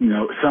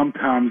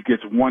sometimes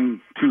gets 1-2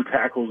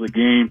 tackles a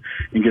game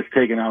and gets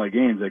taken out of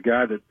games, a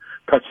guy that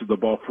touches the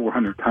ball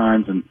 400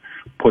 times and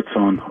puts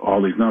on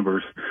all these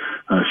numbers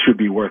should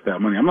be worth that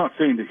money. I'm not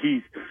saying that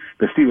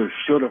the Steelers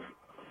should have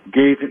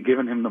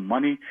given him the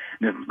money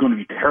and it's going to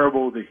be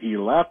terrible that he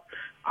left.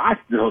 I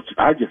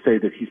just say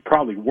that he's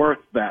probably worth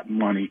that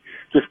money,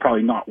 just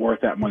probably not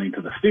worth that money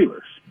to the Steelers.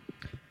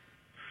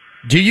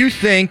 Do you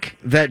think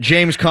that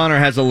James Conner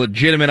has a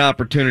legitimate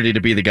opportunity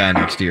to be the guy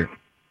next year?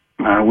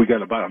 We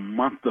got about a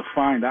month to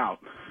find out,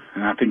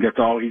 and I think that's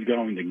all he's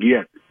going to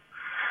get.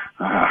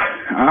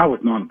 I was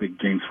not a big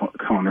James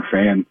Conner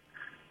fan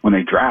when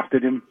they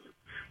drafted him.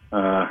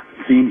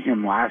 Seeing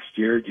him last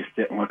year just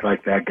didn't look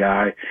like that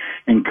guy.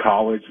 In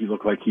college, he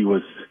looked like he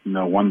was,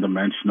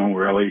 one-dimensional,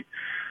 really,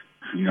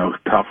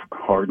 tough,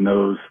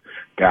 hard-nosed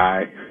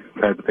guy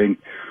type of thing.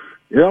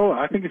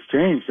 I think it's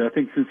changed. I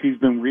think since he's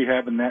been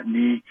rehabbing that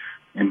knee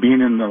and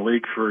being in the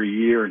league for a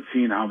year and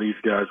seeing how these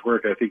guys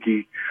work, I think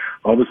he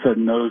all of a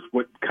sudden knows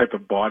what type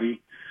of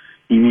body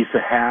he needs to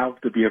have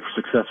to be a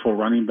successful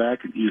running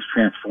back, and he has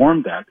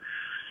transformed that.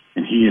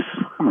 And he's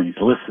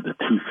listed at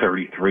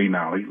 233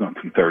 now. He's not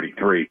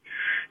 233.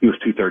 He was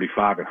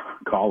 235 in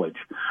college.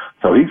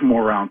 So he's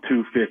more around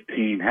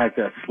 215, has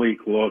that sleek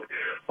look,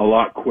 a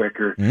lot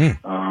quicker.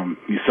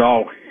 You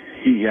saw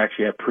he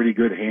actually had pretty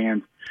good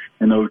hands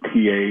in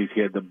OTAs.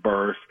 He had the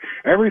burst.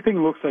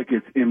 Everything looks like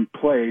it's in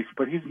place,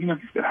 but he's been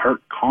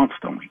hurt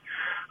constantly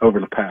over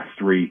the past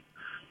 3-4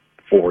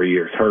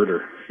 years, hurt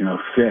or,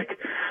 sick.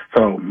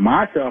 So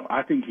myself,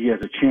 I think he has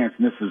a chance,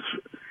 and this is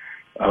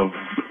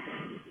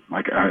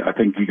I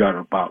think he got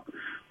about,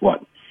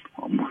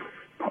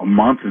 a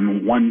month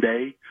and 1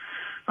 day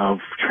of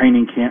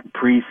training camp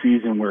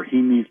preseason where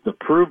he needs to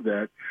prove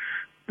that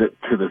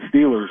to the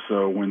Steelers.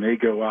 So when they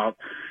go out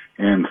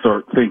and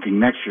start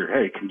thinking next year,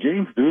 hey, can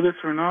James do this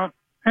or not?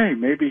 Hey,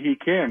 maybe he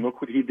can.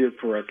 Look what he did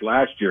for us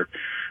last year.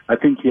 I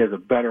think he has a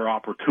better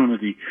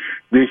opportunity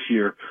this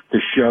year to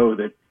show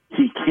that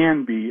he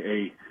can be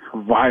a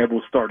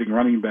viable starting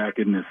running back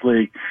in this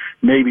league.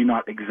 Maybe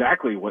not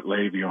exactly what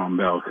Le'Veon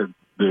Bell could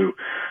do,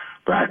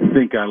 but I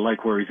think I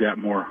like where he's at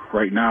more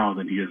right now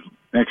than he is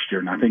next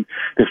year. And I think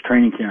this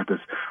training camp is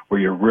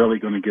where you're really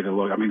going to get a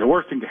look. The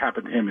worst thing to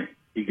happen to him is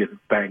he gets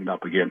banged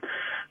up again.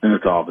 Then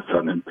it's all of a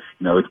sudden,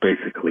 it's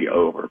basically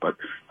over. But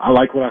I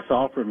like what I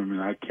saw from him,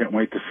 and I can't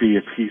wait to see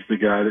if he's the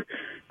guy that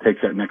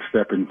takes that next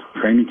step in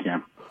training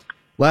camp.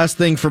 Last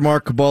thing for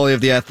Mark Kaboly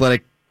of The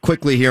Athletic.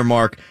 Quickly here,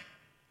 Mark.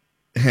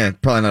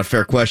 Probably not a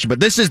fair question, but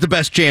this is the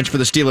best chance for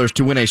the Steelers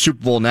to win a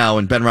Super Bowl now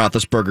in Ben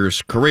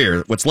Roethlisberger's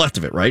career. What's left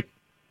of it, right?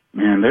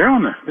 Man, they're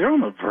on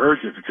the verge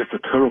of just a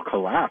total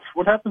collapse.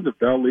 What happens if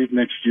Bell leaves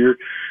next year?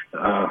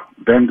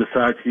 Ben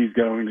decides he's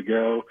going to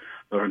go.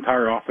 Their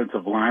entire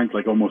offensive line's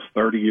like almost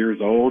 30 years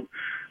old.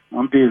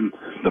 I'm being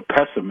the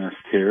pessimist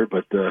here,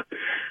 but I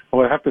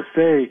would have to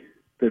say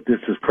that this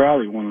is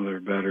probably one of their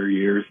better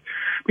years.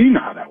 But you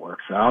know how that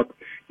works out.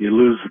 You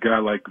lose a guy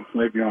like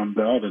Le'Veon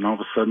Bell, and all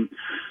of a sudden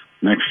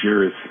next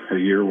year is a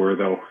year where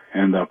they'll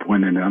end up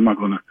winning. And I'm not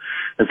going to,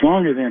 as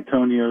long as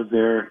Antonio's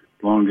there,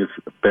 as long as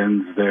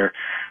Ben's there,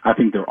 I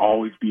think they'll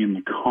always be in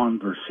the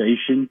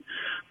conversation.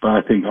 But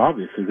I think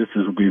obviously this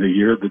will be the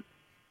year that,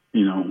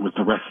 you know, with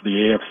the rest of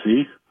the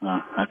AFC,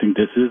 I think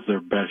this is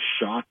their best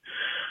shot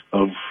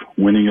of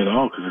winning it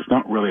all, because it's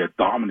not really a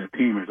dominant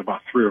team. There's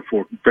about 3 or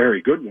 4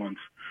 very good ones,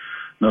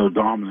 no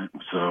dominant.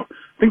 So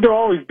I think they'll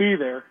always be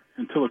there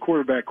until a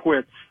quarterback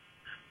quits,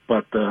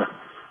 but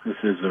this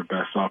is their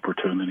best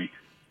opportunity.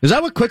 Is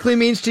that what quickly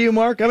means to you,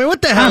 Mark? I mean,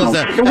 what the hell is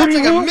that? That's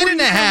like a minute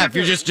and a half.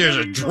 You're just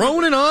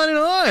droning on and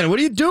on. What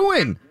are you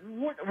doing?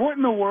 What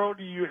in the world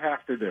do you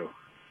have to do?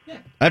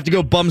 I have to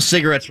go bum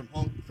cigarettes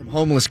from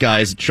homeless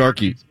guys at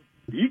Sharky's.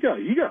 You got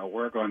to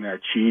work on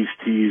that cheese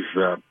tease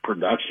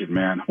production,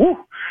 man. Woo!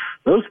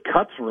 Those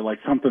cuts were like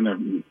something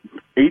that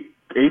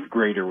eighth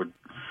grader would,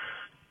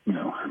 you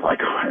know, like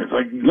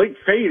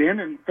fade in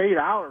and fade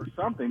out or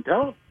something.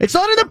 It's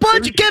not in the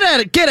budget. Get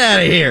out of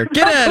here.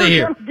 Get out of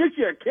here. Get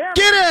you a camera.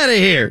 Get out of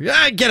here.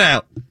 Get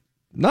out.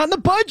 Not in the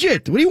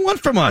budget. What do you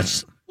want from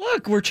us?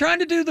 Look, we're trying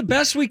to do the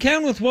best we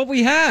can with what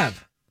we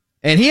have.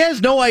 And he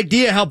has no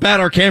idea how bad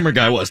our camera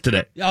guy was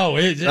today. Oh,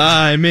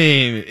 I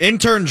mean,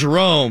 intern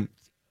Jerome.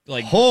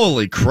 Like,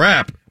 holy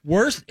crap.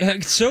 Worst.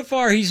 So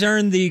far, he's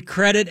earned the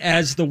credit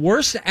as the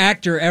worst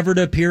actor ever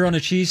to appear on a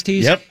cheese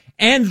tease. Yep.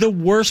 And the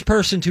worst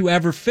person to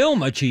ever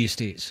film a cheese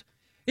tease.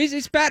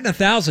 He's batting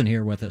 1,000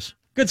 here with us.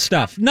 Good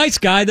stuff. Nice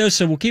guy, though,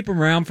 so we'll keep him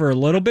around for a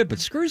little bit, but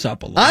screws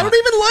up a lot. I don't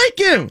even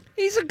like him.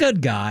 He's a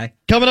good guy.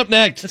 Coming up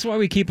next. That's why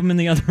we keep him in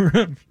the other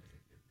room.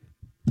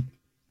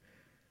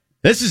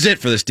 This is it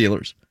for the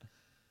Steelers.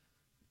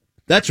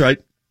 That's right.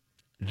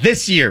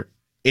 This year,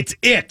 it's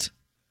it.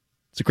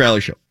 It's a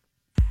Crowley Show.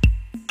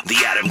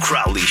 The Adam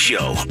Crowley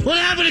Show. What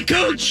happened to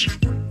Cooch?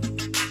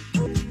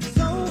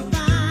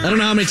 I don't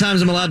know how many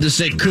times I'm allowed to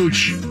say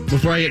Cooch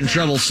before I get in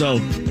trouble, so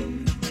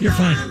you're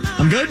fine.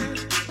 I'm good?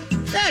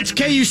 That's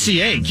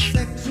K-U-C-H.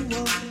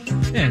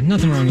 Yeah,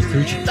 nothing wrong with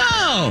Cooch.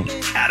 No!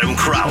 Adam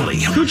Crowley.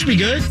 Cooch be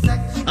good.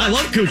 I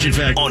love Cooch, in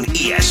fact. On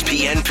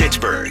ESPN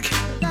Pittsburgh.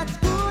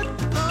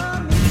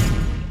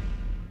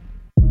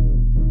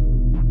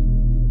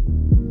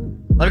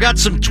 I've got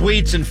some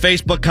tweets and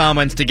Facebook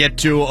comments to get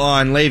to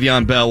on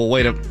Le'Veon Bell. We'll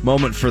wait a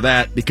moment for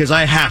that because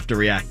I have to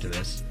react to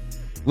this.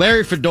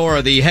 Larry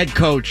Fedora, the head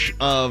coach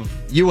of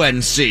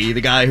UNC,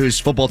 the guy whose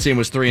football team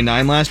was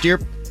 3-9 last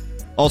year,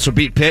 also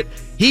beat Pitt,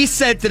 he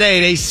said today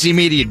at ACC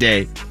Media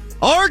Day,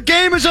 "Our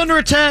game is under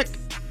attack.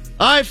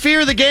 I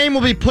fear the game will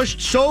be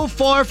pushed so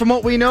far from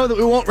what we know that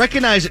we won't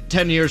recognize it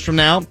 10 years from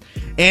now.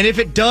 And if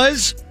it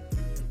does,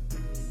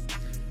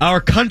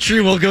 our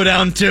country will go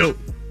down too."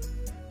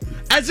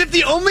 As if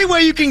the only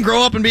way you can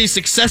grow up and be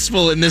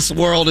successful in this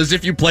world is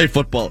if you play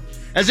football.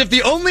 As if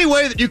the only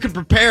way that you can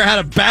prepare how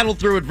to battle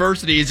through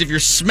adversity is if you're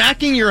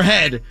smacking your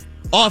head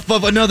off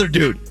of another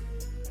dude.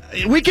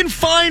 We can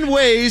find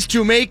ways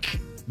to make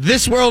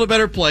this world a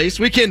better place.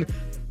 We can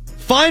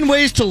find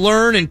ways to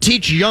learn and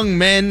teach young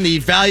men the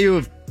value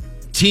of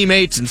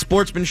teammates and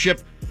sportsmanship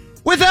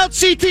without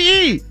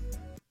CTE,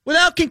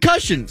 without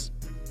concussions.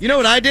 You know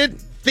what I did?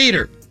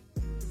 Theater.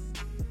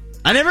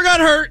 I never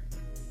got hurt.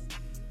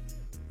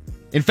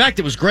 In fact,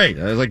 it was great.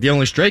 I was like the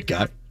only straight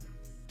guy.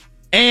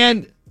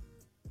 And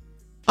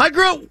I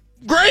grew up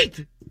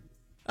great.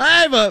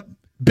 I have a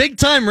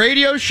big-time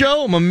radio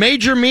show. I'm a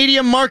major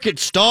media market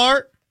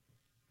star.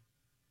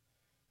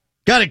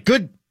 Got a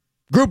good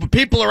group of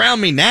people around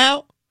me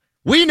now.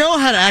 We know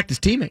how to act as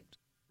teammates.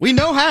 We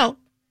know how.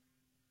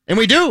 And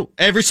we do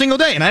every single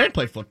day. And I didn't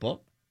play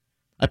football.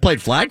 I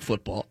played flag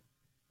football.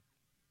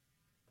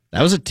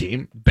 That was a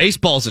team.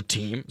 Baseball's a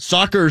team.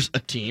 Soccer's a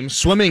team.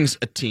 Swimming's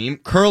a team.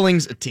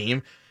 Curling's a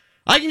team.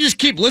 I can just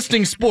keep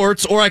listing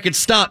sports, or I could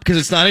stop because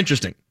it's not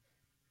interesting.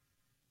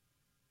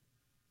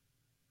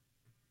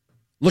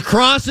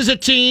 Lacrosse is a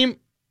team.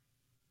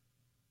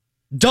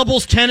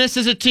 Doubles tennis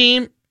is a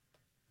team.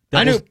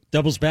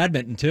 Doubles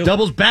badminton, too.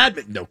 Doubles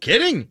badminton. No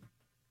kidding.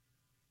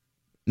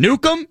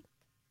 Newcomb.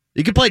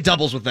 You can play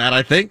doubles with that,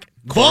 I think.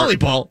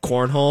 Volleyball.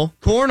 Cornhole.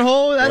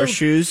 That'll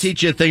Horseshoes.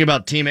 teach you a thing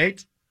about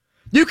teammates.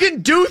 You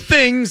can do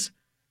things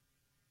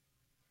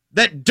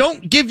that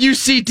don't give you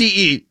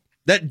CTE,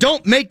 that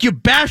don't make you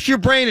bash your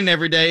brain in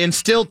every day, and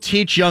still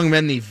teach young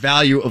men the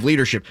value of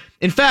leadership.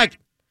 In fact,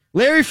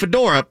 Larry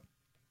Fedora,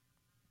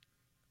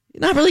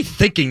 not really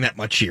thinking that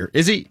much here,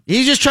 is he?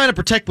 He's just trying to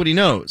protect what he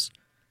knows.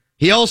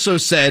 He also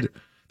said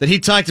that he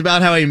talked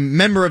about how a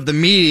member of the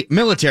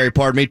military,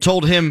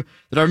 told him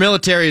that our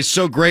military is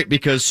so great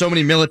because so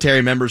many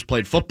military members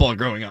played football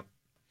growing up.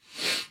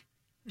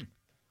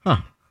 Huh.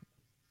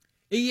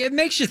 It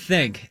makes you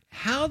think,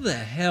 how the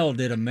hell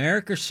did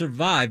America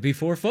survive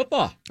before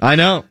football? I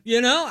know.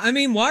 You know, I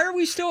mean, why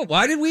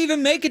did we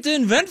even make it to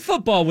invent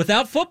football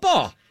without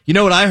football? You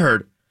know what I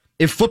heard?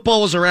 if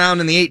football was around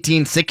in the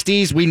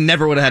 1860s, we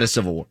never would have had a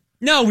civil war.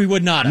 No, we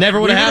would not. Never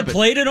would have happened.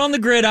 Played it on the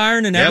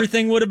gridiron, and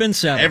everything would have been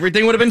settled.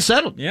 Everything would have been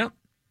settled. Yeah.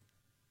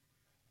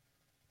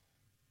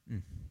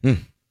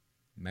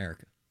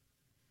 America.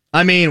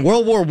 I mean,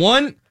 World War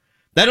I,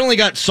 that only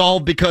got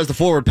solved because the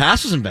forward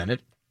pass was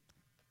invented.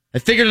 They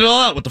figured it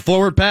all out with the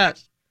forward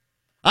pass.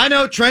 I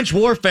know trench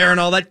warfare and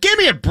all that. Give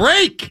me a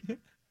break.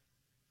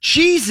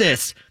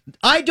 Jesus.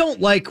 I don't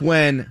like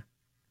when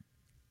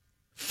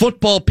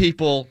football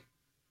people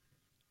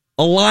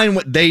align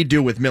what they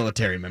do with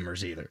military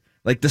members either.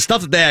 Like the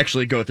stuff that they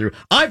actually go through.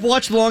 I've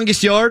watched The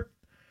Longest Yard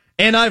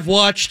and I've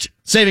watched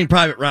Saving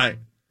Private Ryan.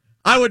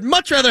 I would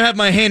much rather have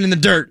my hand in the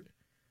dirt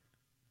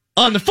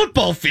on the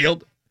football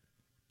field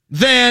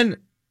than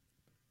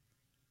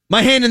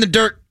my hand in the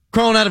dirt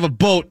crawling out of a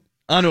boat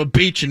onto a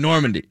beach in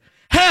Normandy.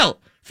 Hell,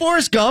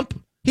 Forrest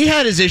Gump, he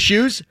had his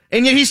issues,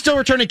 and yet he's still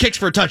returning kicks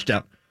for a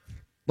touchdown.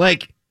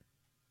 Like,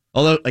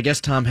 although I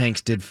guess Tom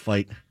Hanks did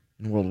fight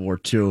in World War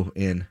II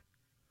in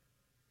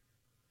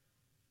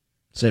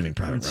Saving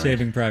Private Ryan.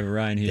 Saving Private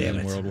Ryan, he was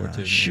in World War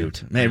II.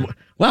 Shoot. Man,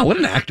 wow, what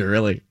an actor,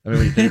 really. I mean,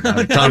 when you think about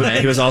it. Tom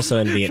Hanks. He was also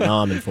in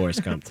Vietnam in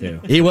Forrest Gump,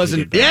 too. He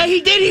wasn't. Yeah, he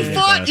did. He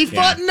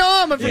fought in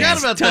Nam. I forgot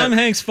about that. Tom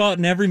Hanks fought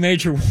in every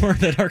major war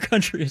that our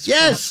country has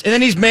fought. And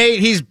then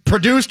he's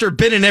produced or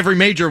been in every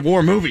major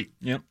war movie.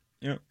 Yep.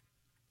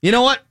 You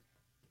know what?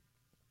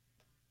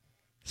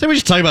 So we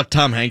just talk about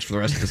Tom Hanks for the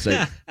rest of the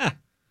sake.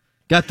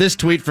 Got this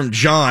tweet from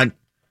John.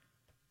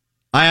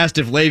 I asked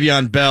if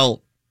Le'Veon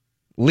Bell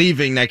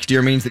leaving next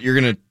year means that you're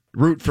going to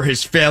root for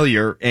his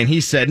failure, and he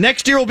said,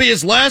 next year will be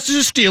his last as a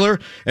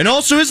Steeler and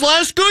also his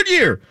last good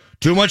year.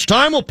 Too much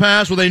time will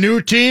pass with a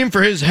new team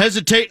for his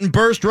hesitate and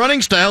burst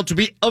running style to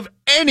be of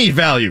any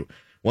value.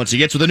 Once he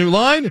gets with a new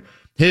line,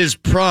 his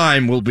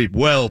prime will be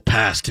well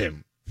past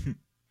him.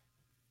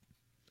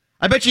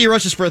 I bet you he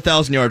rushes for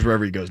 1,000 yards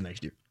wherever he goes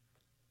next year.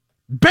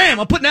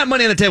 Bam! I'm putting that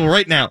money on the table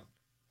right now.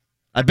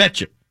 I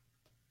bet you.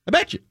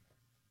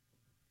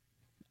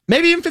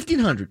 Maybe even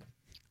 1,500.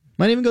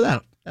 Might even go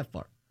that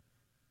far.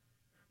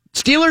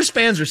 Steelers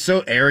fans are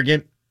so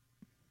arrogant.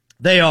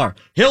 They are.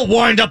 He'll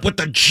wind up with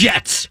the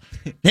Jets.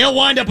 He'll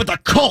wind up with the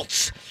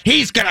Colts.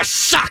 He's going to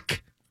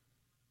suck.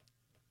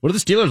 What do the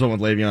Steelers want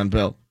with Le'Veon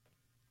Bell?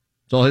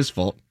 It's all his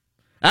fault.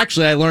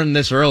 Actually, I learned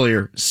this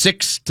earlier.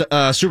 6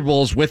 Super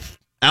Bowls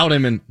without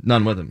him and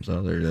none with him.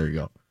 So there you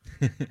go.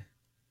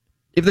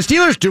 If the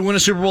Steelers do win a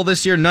Super Bowl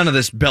this year, none of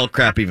this Bell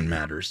crap even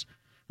matters.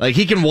 Like,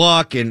 he can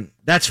walk, and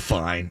that's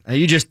fine.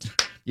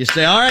 You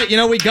say, all right,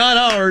 we got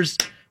ours.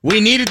 We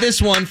needed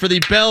this one for the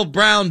Bell,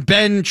 Brown,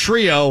 Ben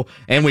trio,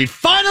 and we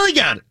finally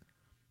got it.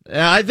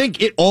 I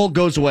think it all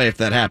goes away if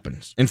that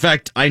happens. In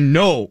fact, I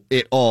know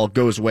it all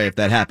goes away if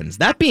that happens.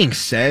 That being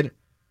said,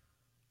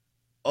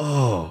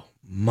 oh,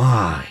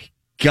 my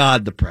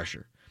God, the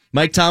pressure.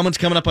 Mike Tomlin's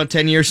coming up on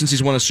 10 years since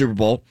he's won a Super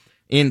Bowl.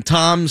 In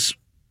Tom's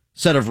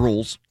set of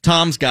rules,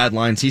 Tom's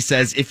guidelines, he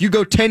says, if you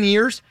go 10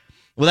 years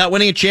without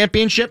winning a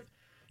championship,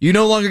 you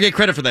no longer get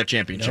credit for that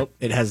championship. Nope,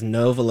 it has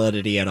no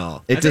validity at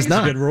all. It does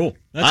not. That's a good rule.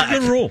 That's a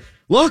good rule.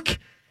 Look,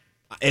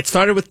 it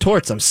started with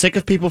Torts. I'm sick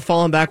of people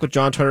falling back with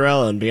John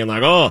Tortorella and being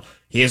like, oh,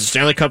 he is a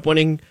Stanley Cup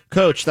winning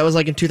coach. That was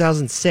like in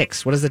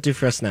 2006. What does that do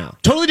for us now?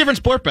 Totally different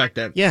sport back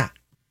then. Yeah.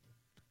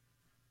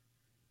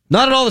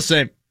 Not at all the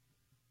same.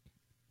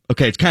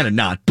 Okay, it's kind of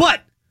not.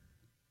 But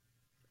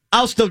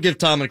I'll still give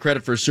Tomlin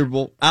credit for a Super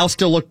Bowl. I'll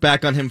still look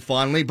back on him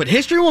fondly. But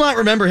history will not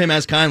remember him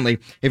as kindly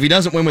if he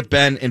doesn't win with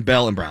Ben and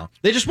Bell and Brown.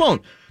 They just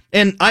won't.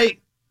 And I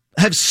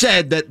have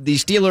said that the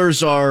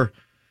Steelers are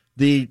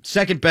the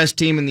second best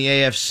team in the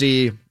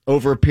AFC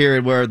over a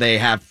period where they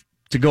have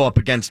to go up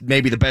against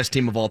maybe the best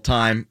team of all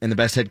time and the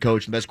best head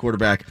coach and the best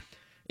quarterback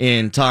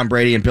in Tom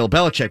Brady and Bill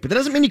Belichick. But that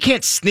doesn't mean you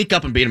can't sneak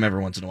up and beat them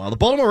every once in a while. The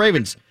Baltimore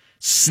Ravens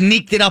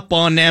sneaked it up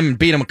on them and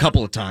beat them a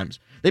couple of times.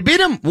 They beat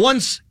them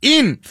once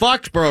in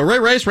Foxborough. Ray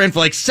Rice ran for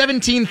like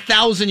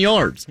 17,000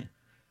 yards.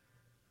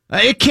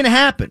 It can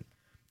happen.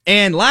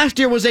 And last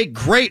year was a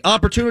great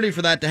opportunity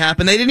for that to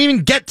happen. They didn't even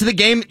get to the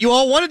game that you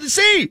all wanted to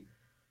see.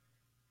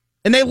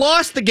 And they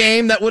lost the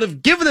game that would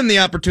have given them the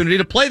opportunity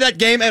to play that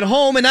game at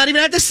home and not even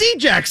have to see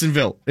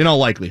Jacksonville, in all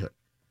likelihood.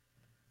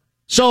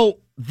 So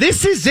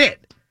this is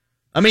it.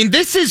 I mean,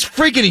 this is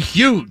freaking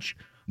huge.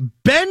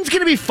 Ben's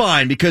going to be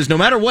fine because no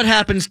matter what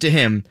happens to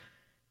him,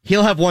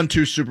 he'll have won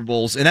 2 Super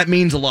Bowls, and that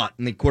means a lot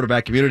in the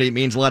quarterback community. It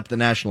means a lot to the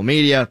national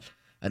media.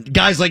 And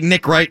guys like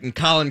Nick Wright and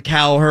Colin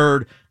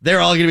Cowherd, they're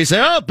all going to be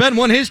saying, oh, Ben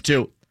won his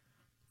 2.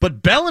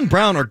 But Bell and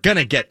Brown are going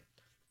to get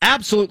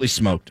absolutely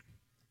smoked.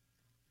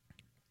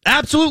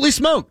 Absolutely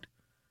smoked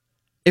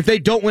if they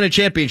don't win a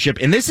championship.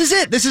 And this is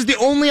it. This is the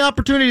only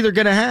opportunity they're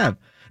going to have.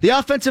 The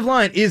offensive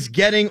line is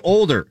getting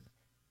older.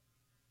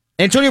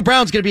 Antonio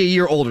Brown's going to be a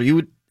year older. You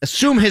would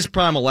assume his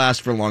prime will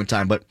last for a long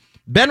time, but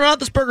Ben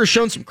Roethlisberger's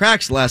shown some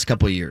cracks the last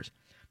couple of years.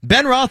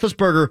 Ben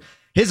Roethlisberger,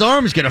 his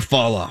arm's going to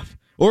fall off,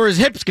 or his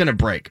hip's going to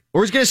break,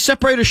 or he's going to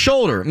separate a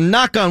shoulder.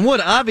 Knock on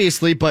wood,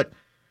 obviously, but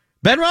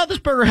Ben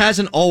Roethlisberger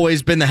hasn't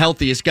always been the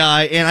healthiest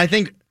guy, and I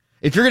think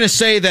if you're going to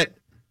say that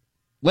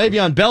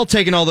Le'Veon Bell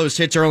taking all those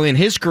hits early in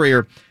his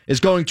career is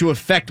going to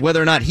affect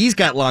whether or not he's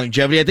got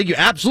longevity. I think you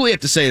absolutely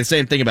have to say the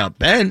same thing about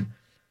Ben.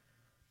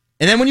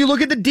 And then when you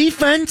look at the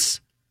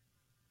defense,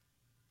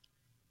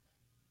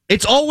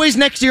 it's always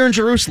next year in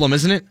Jerusalem,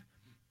 isn't it?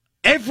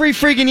 Every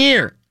freaking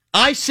year.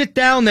 I sit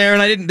down there,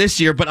 and I didn't this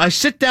year, but I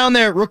sit down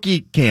there at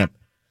rookie camp.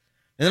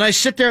 And then I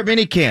sit there at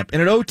mini camp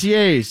and at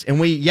OTAs, and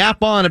we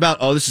yap on about,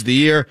 oh, this is the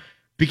year.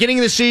 Beginning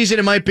of the season,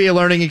 it might be a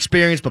learning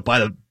experience, but by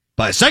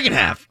the second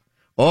half,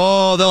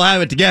 oh, they'll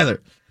have it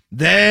together.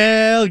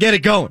 They'll get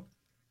it going.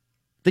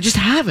 They just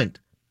haven't.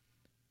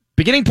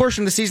 Beginning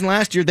portion of the season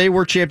last year, they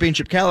were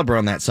championship caliber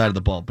on that side of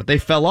the ball, but they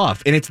fell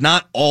off. And it's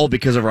not all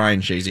because of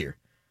Ryan Shazier.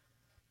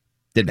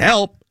 Didn't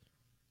help.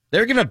 They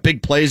were giving up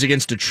big plays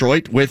against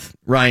Detroit with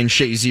Ryan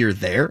Shazier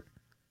there.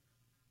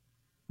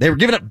 They were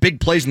giving up big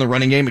plays in the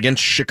running game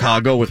against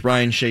Chicago with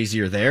Ryan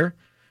Shazier there.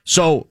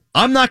 So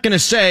I'm not going to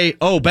say,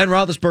 oh, Ben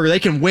Roethlisberger, they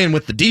can win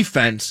with the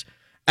defense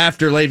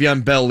after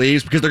Le'Veon Bell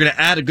leaves because they're going to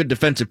add a good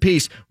defensive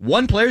piece.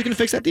 One player's going to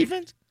fix that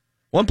defense?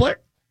 One player?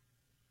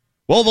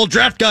 Well, they'll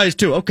draft guys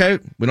too. Okay,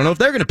 we don't know if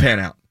they're going to pan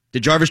out.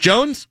 Did Jarvis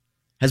Jones?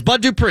 Has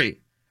Bud Dupree?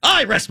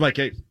 I rest my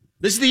case.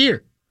 This is the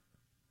year.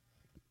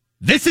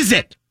 This is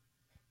it.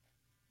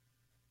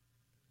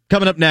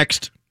 Coming up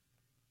next.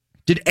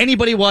 Did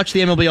anybody watch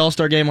the MLB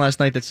All-Star Game last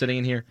night that's sitting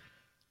in here?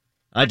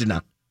 I did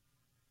not.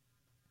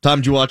 Tom,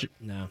 did you watch it?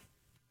 No.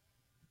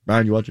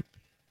 Brian, did you watch it?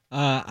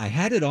 I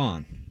had it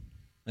on.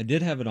 I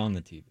did have it on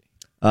the TV.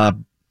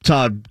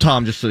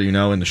 Tom, just so you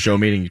know, in the show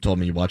meeting, you told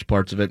me you watched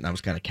parts of it, and I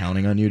was kind of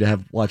counting on you to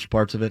have watched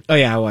parts of it. Oh,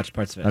 yeah, I watched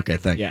parts of it. Okay,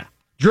 thank you. Yeah.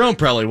 Jerome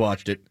probably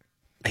watched it.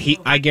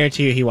 I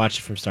guarantee you he watched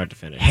it from start to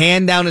finish.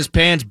 Hand down his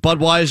pants,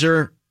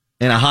 Budweiser,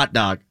 and a hot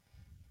dog.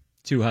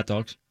 2 hot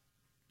dogs.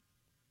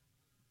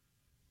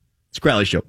 It's Crowley Show.